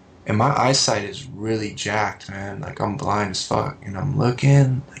 and my eyesight is really jacked, man. Like I'm blind as fuck, and I'm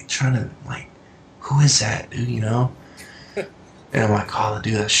looking like trying to like, who is that, dude? And I'm like, oh,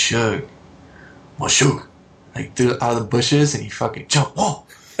 dude, that's Suge. Well, Suge, like through out of the bushes, and he fucking jump, whoa,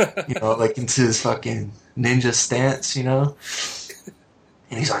 like into his fucking ninja stance.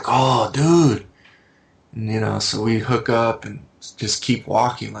 And he's like, oh, dude. And, so we hook up and just keep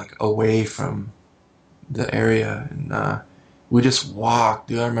walking, like, away from the area. And we just walked,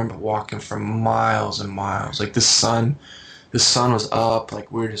 dude. I remember walking for miles and miles. Like, the sun was up. Like,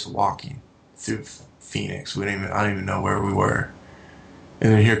 we were just walking through Phoenix. I don't even know where we were.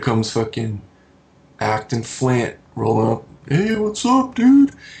 And then here comes fucking Acton Flint rolling up. Hey, what's up,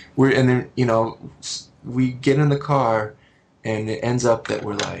 dude? And then, we get in the car, and it ends up that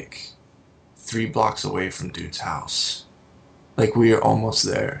we're like 3 blocks away from dude's house. Like, we are almost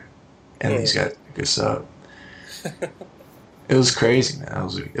there. And these guys pick us up. It was crazy, man.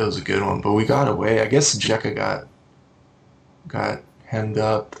 It was a good one. But we got away. I guess Jekka got hemmed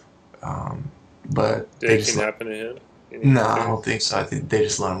up. But did anything happen to him? No, I don't think so. I think they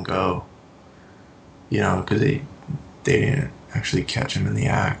just let him go. Because they didn't actually catch him in the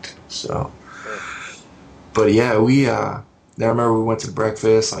act. So, but yeah, I remember we went to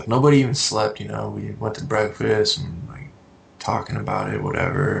breakfast. Like, nobody even slept. We went to breakfast and like talking about it,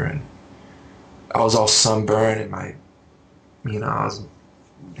 whatever. And I was all sunburned, and I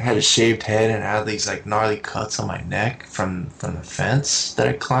had a shaved head, and I had these like gnarly cuts on my neck from the fence that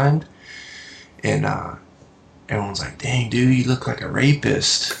I climbed. And everyone's like, "Dang, dude, you look like a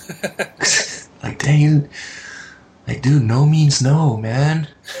rapist." Like, dang, like, dude, no means no, man.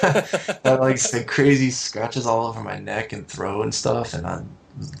 I had like crazy scratches all over my neck and throat and stuff, and I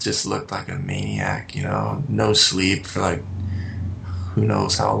just looked like a maniac, no sleep for like who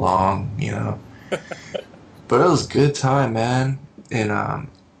knows how long, But it was a good time, man. And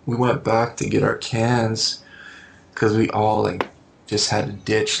we went back to get our cans because we all like just had to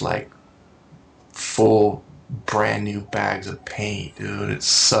ditch like full brand new bags of paint, dude. It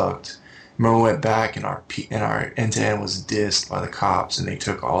sucked. Remember, we went back and our end-to-end was dissed by the cops, and they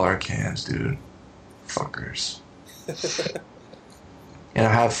took all our cans, dude. Fuckers. And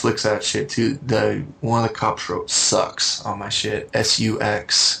I have flicks of that shit too. One of the cops wrote "sucks" on my shit.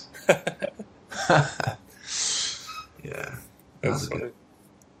 SUX. Yeah. That's funny.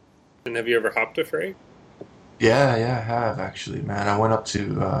 And have you ever hopped a freight? Yeah, I have actually, man. I went up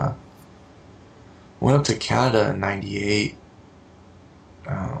to Canada in '98.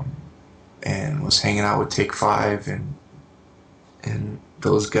 And was hanging out with Take 5 and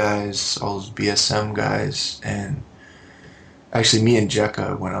those guys, all those BSM guys, and actually me and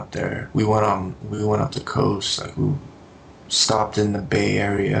Jekka went up there. We went up the coast. Like, we stopped in the Bay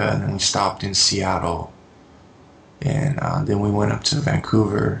Area, and then we stopped in Seattle, and then we went up to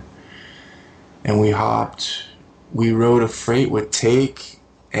Vancouver, and we rode a freight with Take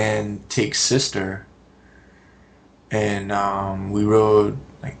and Take's sister, and we rode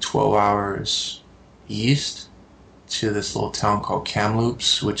like 12 hours east to this little town called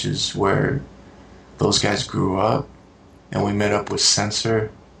Kamloops, which is where those guys grew up. And we met up with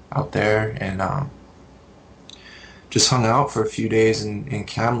Sensor out there, and just hung out for a few days in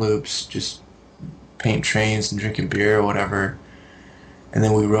Kamloops, just painting trains and drinking beer or whatever. And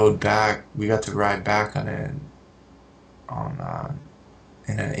then we rode back. We got to ride back in an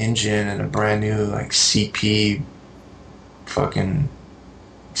engine and a brand new like CP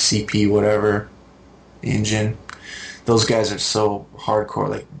whatever engine. Those guys are so hardcore.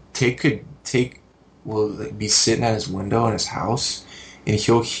 Like, Take will like be sitting at his window in his house, and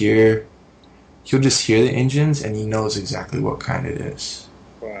he'll just hear the engines, and he knows exactly what kind it is.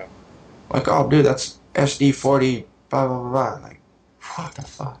 Wow. Like, oh dude, that's SD40 blah blah blah blah. Like, what the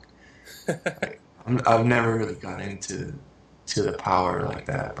fuck? Like, I've never really got into the power like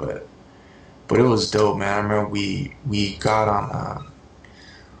that, but it was dope, man. I remember we got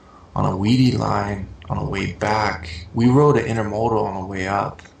on a weedy line on the way back. We rode an intermodal on the way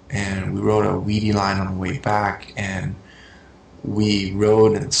up, and we rode a weedy line on the way back, and we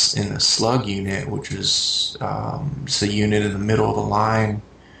rode in the slug unit, which was just a unit in the middle of the line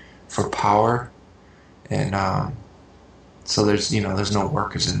for power, and so there's no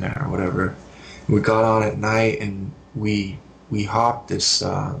workers in there or whatever. We got on at night, and we hopped this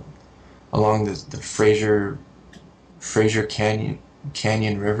along the Fraser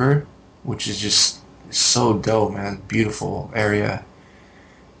Canyon River, which is just so dope, man. Beautiful area.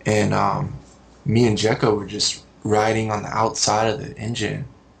 And me and Jekka were just riding on the outside of the engine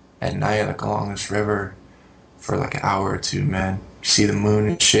at night, like along this river for like an hour or two, man. You see the moon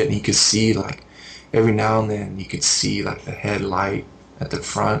and shit, and you could see like every now and then you could see like the headlight at the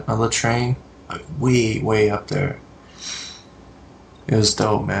front of the train, like way up there. It was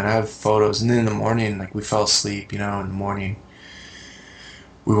dope, man. I have photos. And then in the morning, like, we fell asleep, in the morning.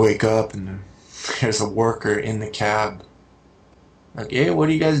 We wake up, and there's a worker in the cab. Like, hey, what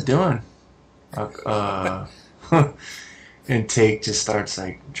are you guys doing? Like, and Take just starts,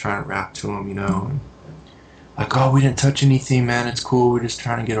 like, trying to rap to him, and like, oh, we didn't touch anything, man. It's cool. We're just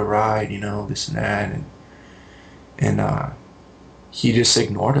trying to get a ride, this and that. And he just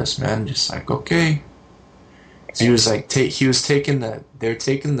ignored us, man. Just like, okay. So he was like, they're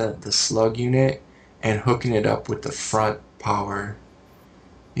taking the slug unit and hooking it up with the front power,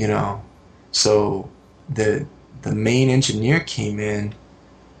 you know. So the the main engineer came in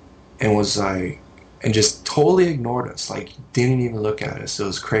and was like, and just totally ignored us, like didn't even look at us. It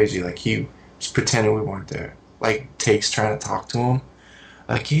was crazy. Like he was pretending we weren't there. Like Take's trying to talk to him,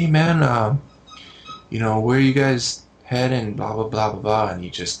 like, hey man, where you guys heading? Blah blah blah blah blah, and he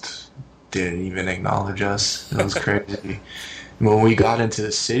just didn't even acknowledge us. It was crazy. When we got into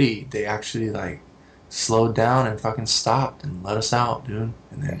the city, they actually like slowed down and fucking stopped and let us out, dude,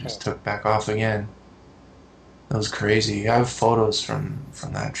 and then Wow, just took back off again. That was crazy. I have photos from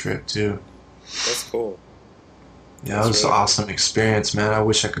that trip too. that's cool. Yeah, it That's was an really cool. awesome experience, man. I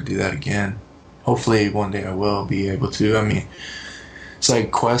wish I could do that again. Hopefully one day I will be able to. I mean, it's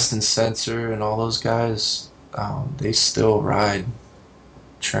like Quest and Sensor and all those guys. They still ride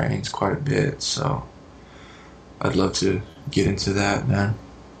trains quite a bit, so I'd love to get into that, man.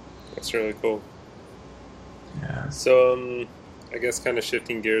 That's really cool. Yeah. So, I guess kind of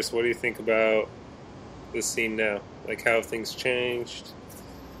shifting gears, what do you think about the scene now? Like, how have things changed?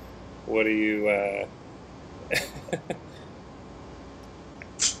 What do you,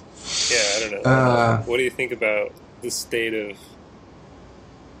 yeah, I don't know. Uh, What do you think about the state of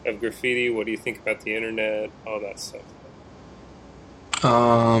graffiti? What do you think about the internet? All that stuff.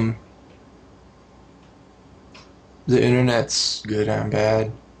 um, the internet's good and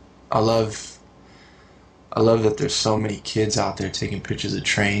bad. I love, I love that there's so many kids out there taking pictures of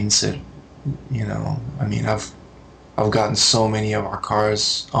trains that, I mean, I've gotten so many of our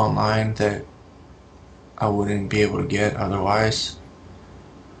cars online that I wouldn't be able to get otherwise.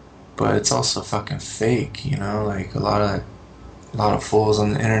 But it's also fucking fake, like a lot of fools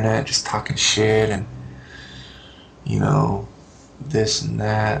on the internet just talking shit and you know this and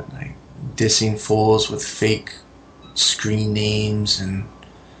that, like dissing fools with fake screen names and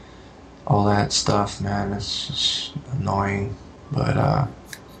all that stuff, man. It's just annoying. But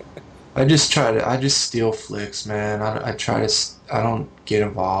I just steal flicks, man. I try to, I don't get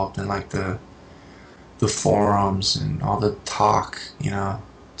involved in like the forums and all the talk.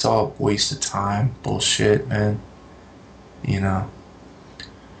 It's all waste of time, bullshit, man, you know.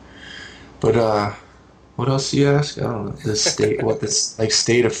 But what else do you ask? I don't know. The state, what this like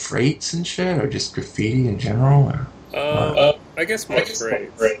state of freights and shit, or just graffiti in general, or what? I guess more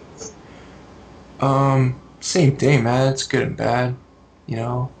freights. Same thing, man. It's good and bad.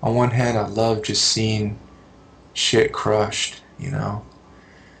 On one hand, I love just seeing shit crushed. Then on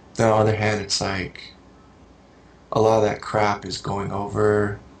the other hand, it's like a lot of that crap is going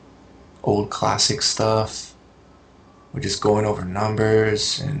over old classic stuff. We're just going over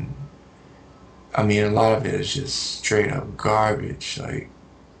numbers, and I mean, a lot of it is just straight up garbage. Like,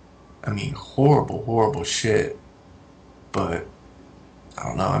 I mean, horrible, horrible shit. But I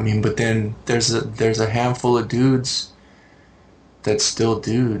don't know. I mean, but then there's a handful of dudes that still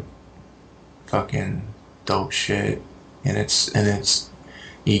do fucking dope shit, and it's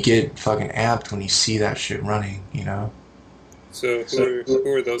you get fucking amped when you see that shit running. So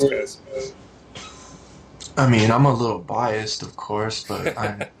who are those guys? I mean, I'm a little biased, of course, but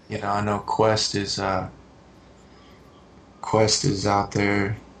I know Quest is out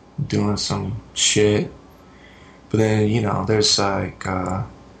there doing some shit. But then, there's like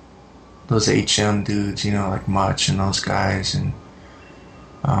those HM dudes, like Much and those guys, and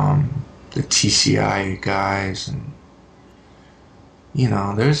the TCI guys, and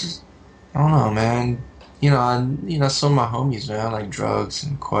there's, I don't know, man. Some of my homies, man, like Drugs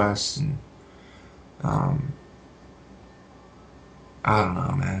and Quest, and um, I don't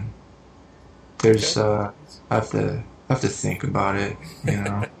know, man. Okay. There's I have to think about it.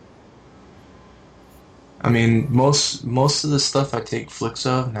 I mean, most of the stuff I take flicks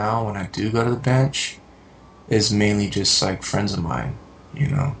of now when I do go to the bench is mainly just like friends of mine. You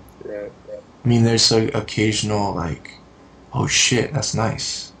know, Right. I mean, there's a occasional like, oh shit, that's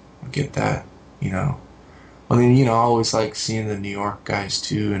nice. I get that. You know. I mean, I always like seeing the New York guys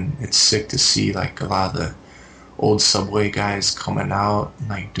too, and it's sick to see like a lot of the old subway guys coming out and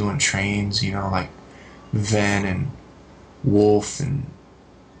like doing trains. Like Ven and Wolf and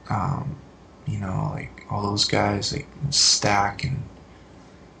like all those guys like Stack and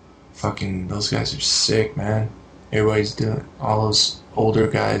fucking those guys are sick, man. Everybody's doing all those older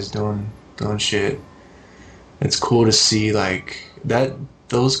guys doing shit. It's cool to see like that.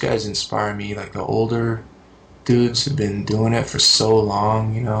 Those guys inspire me. Like the older dudes have been doing it for so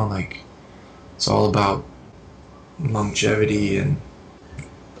long. Like it's all about longevity and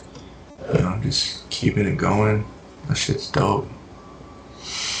just keeping it going. That shit's dope.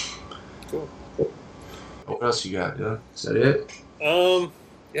 Cool. What else you got, dude? Is that it? Um,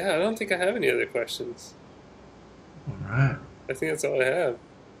 Yeah, I don't think I have any other questions. All right. I think that's all I have.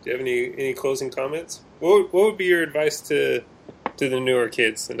 Do you have any closing comments? What would be your advice to the newer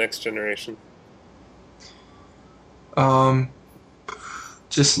kids, the next generation? Um,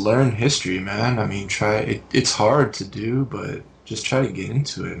 just learn history, man. I mean, try it. It's hard to do, but just try to get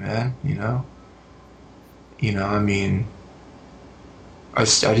into it, man. I mean, I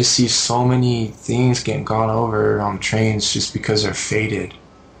just see so many things getting gone over on trains just because they're faded.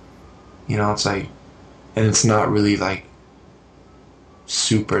 It's like, and it's not really like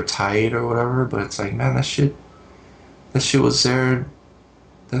super tight or whatever, but it's like, man, that shit was there.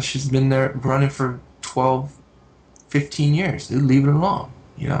 That shit's been there running for 12, 15 years. Dude, leave it alone,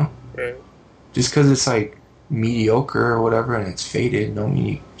 you know? Right. Just because it's like mediocre or whatever and it's faded, don't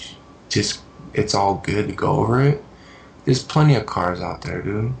mean just it's all good to go over it. There's plenty of cars out there,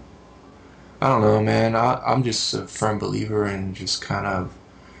 dude. I don't know, man. I'm just a firm believer in just kind of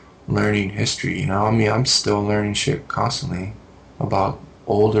learning history, you know? I mean, I'm still learning shit constantly about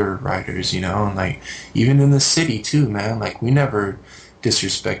older writers, and like even in the city too, man. Like we never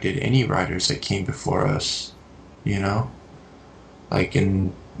disrespected any writers that came before us, you know? Like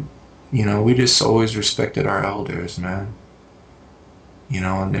we just always respected our elders, man.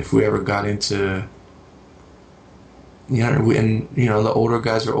 And if we ever got into the older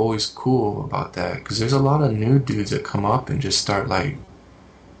guys are always cool about that because there's a lot of new dudes that come up and just start like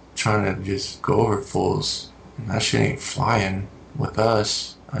trying to just go over fools. And that shit ain't flying with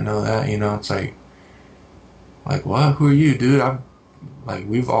us. I know that, it's like what? Who are you, dude?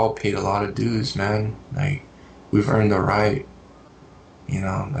 We've all paid a lot of dues, man. Like we've earned the right.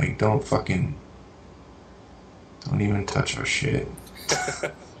 Like don't even touch our shit.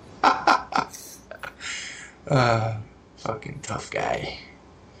 Fucking tough guy.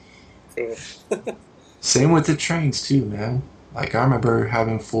 Cool. Same with the trains too, man. Like I remember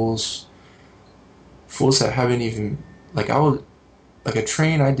having fools that haven't even I was like a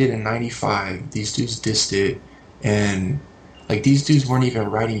train I did in '95. These dudes dissed it, and like these dudes weren't even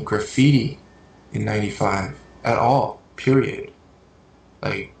writing graffiti in '95 at all. Period.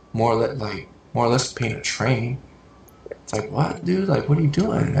 More or less paint a train. It's like what, dude? Like what are you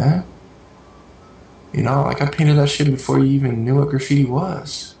doing, man? Like I painted that shit before you even knew what graffiti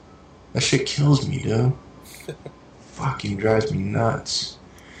was. That shit kills me, dude. Fucking drives me nuts.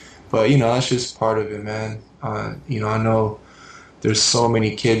 But that's just part of it, man. I know there's so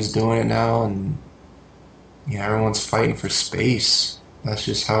many kids doing it now, and everyone's fighting for space. That's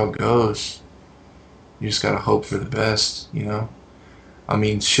just how it goes. You just gotta hope for the best, I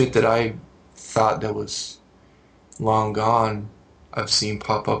mean, shit that I thought that was long gone, I've seen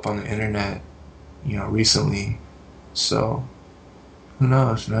pop up on the internet, recently. So, who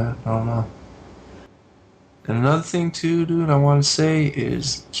knows, man? I don't know. And another thing too, dude, I want to say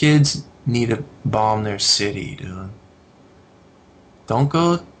is kids need to bomb their city, dude. Don't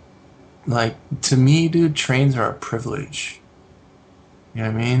go, to me, dude, trains are a privilege. You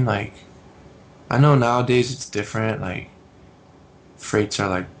know what I mean? Like, I know nowadays it's different, freights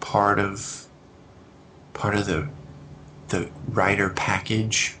are part of the rider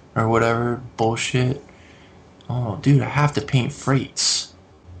package or whatever bullshit. Oh, dude, I have to paint freights.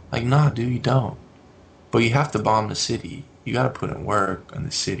 Nah, dude, you don't. But you have to bomb the city. You gotta put in work in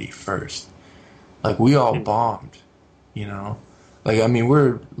the city first. We all bombed, I mean,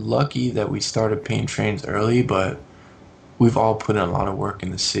 we're lucky that we started painting trains early, but we've all put in a lot of work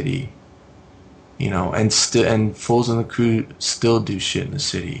in the city. And fools in the crew still do shit in the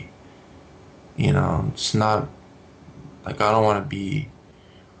city. It's not I don't want to be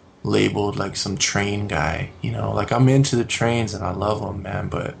labeled like some train guy. I'm into the trains and I love them, man.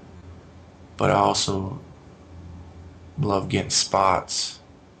 But I also love getting spots.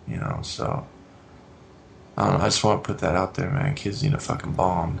 So I don't know. I just want to put that out there, man. Kids need to fucking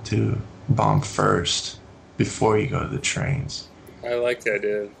bomb too. Bomb first before you go to the trains. I like the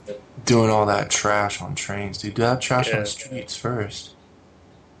idea of doing all that trash on trains, dude. Do that trash on the streets first.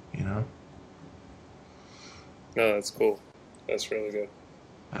 No, that's cool. That's really good.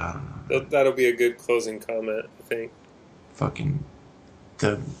 I don't know. That'll be a good closing comment, I think. Fucking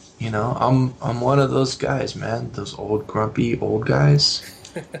I'm one of those guys, man. Those old grumpy old guys.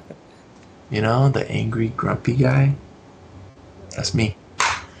 The angry grumpy guy. That's me.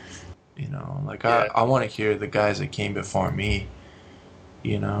 I want to hear the guys that came before me.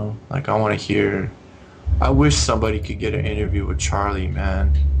 I want to hear. I wish somebody could get an interview with Charlie,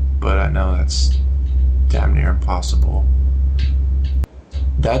 man, but I know that's damn near impossible.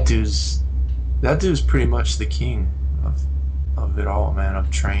 That dude's pretty much the king of it all, man, of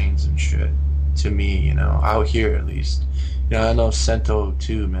trains and shit. To me, out here at least. Yeah, I know Sento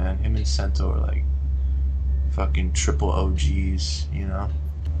too, man. Him and Sento are like fucking triple OGs, you know?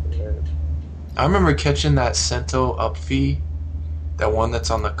 Yeah. I remember catching that Sento Upfee, that one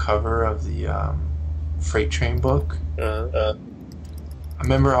that's on the cover of the Freight Train book. Uh-huh. I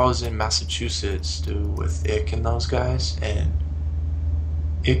remember I was in Massachusetts, dude, with Ick and those guys, and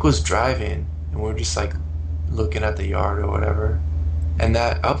Ick was driving, and we were just like looking at the yard or whatever, and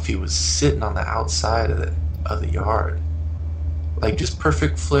that Upfee was sitting on the outside of the yard, like just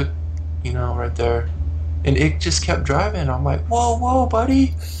perfect flick, you know, right there. And Ick just kept driving. I'm like, whoa, whoa,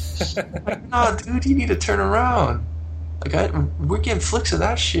 buddy. Like, nah, dude, you need to turn around. We're getting flicks of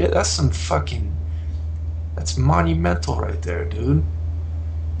that shit. That's some fucking, that's monumental right there, dude.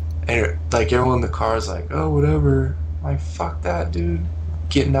 And like everyone in the car is like, oh, whatever. I'm like, fuck that, dude.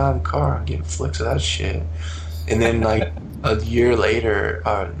 Getting out of the car, I'm getting flicks of that shit. And then like a year later,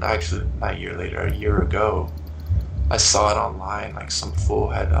 actually not a year later, a year ago, I saw it online. Like some fool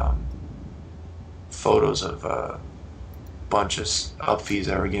had photos of a bunch of Upfees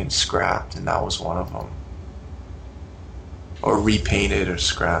that were getting scrapped, and that was one of them. Or repainted or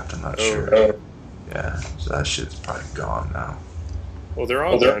scrapped, I'm not sure. Yeah, so that shit's probably gone now. Well, they're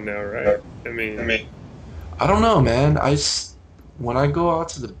all gone now, right? I mean, I don't know, man. When I go out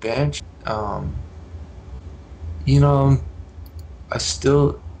to the bench, you know, I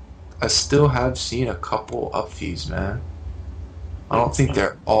still have seen a couple Upfees, man. I don't think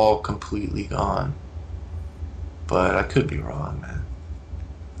they're all completely gone, but I could be wrong, man.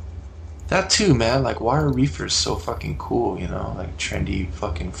 That too, man. Like, why are reefers so fucking cool? You know, like trendy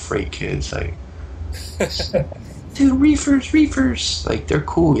fucking freight kids, like. Dude, reefers. Like, they're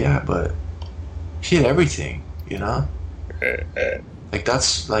cool, yeah, but shit, everything, you know? Like,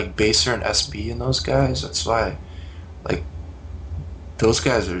 that's, like, Baser and SB and those guys. That's why, like, those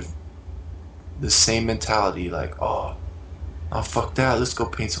guys are the same mentality. Like, oh, fuck that. Let's go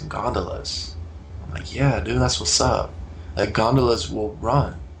paint some gondolas. I'm like, yeah, dude, that's what's up. Like, gondolas will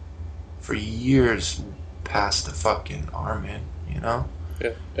run for years past the fucking Armin, you know?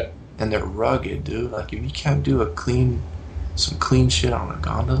 Yeah. And they're rugged, dude. Like, if you can't do some clean shit on a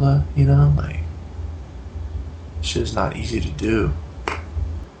gondola, you know, like, shit's not easy to do.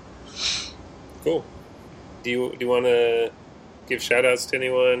 Cool. Do you want to give shout outs to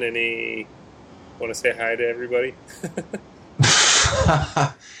anyone? Want to say hi to everybody?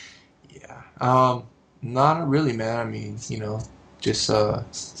 Yeah. Not really, man. I mean, you know, just to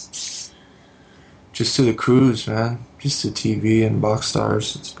the crews, man. Just to TV and Box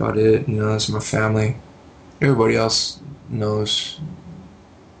Stars. That's about it. You know, that's my family. Everybody else knows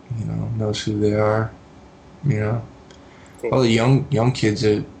who they are. You know, Cool. all the young kids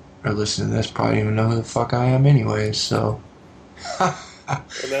that are listening to this probably don't even know who the fuck I am, anyways. So, Well,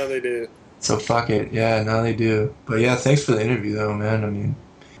 now they do. so fuck it. Yeah, now they do. But yeah, thanks for the interview, though, man. I mean,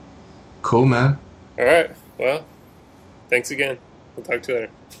 cool, man. All right. Well, thanks again. We'll talk to you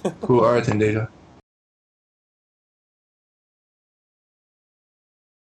later. Cool. All right, then, Deja.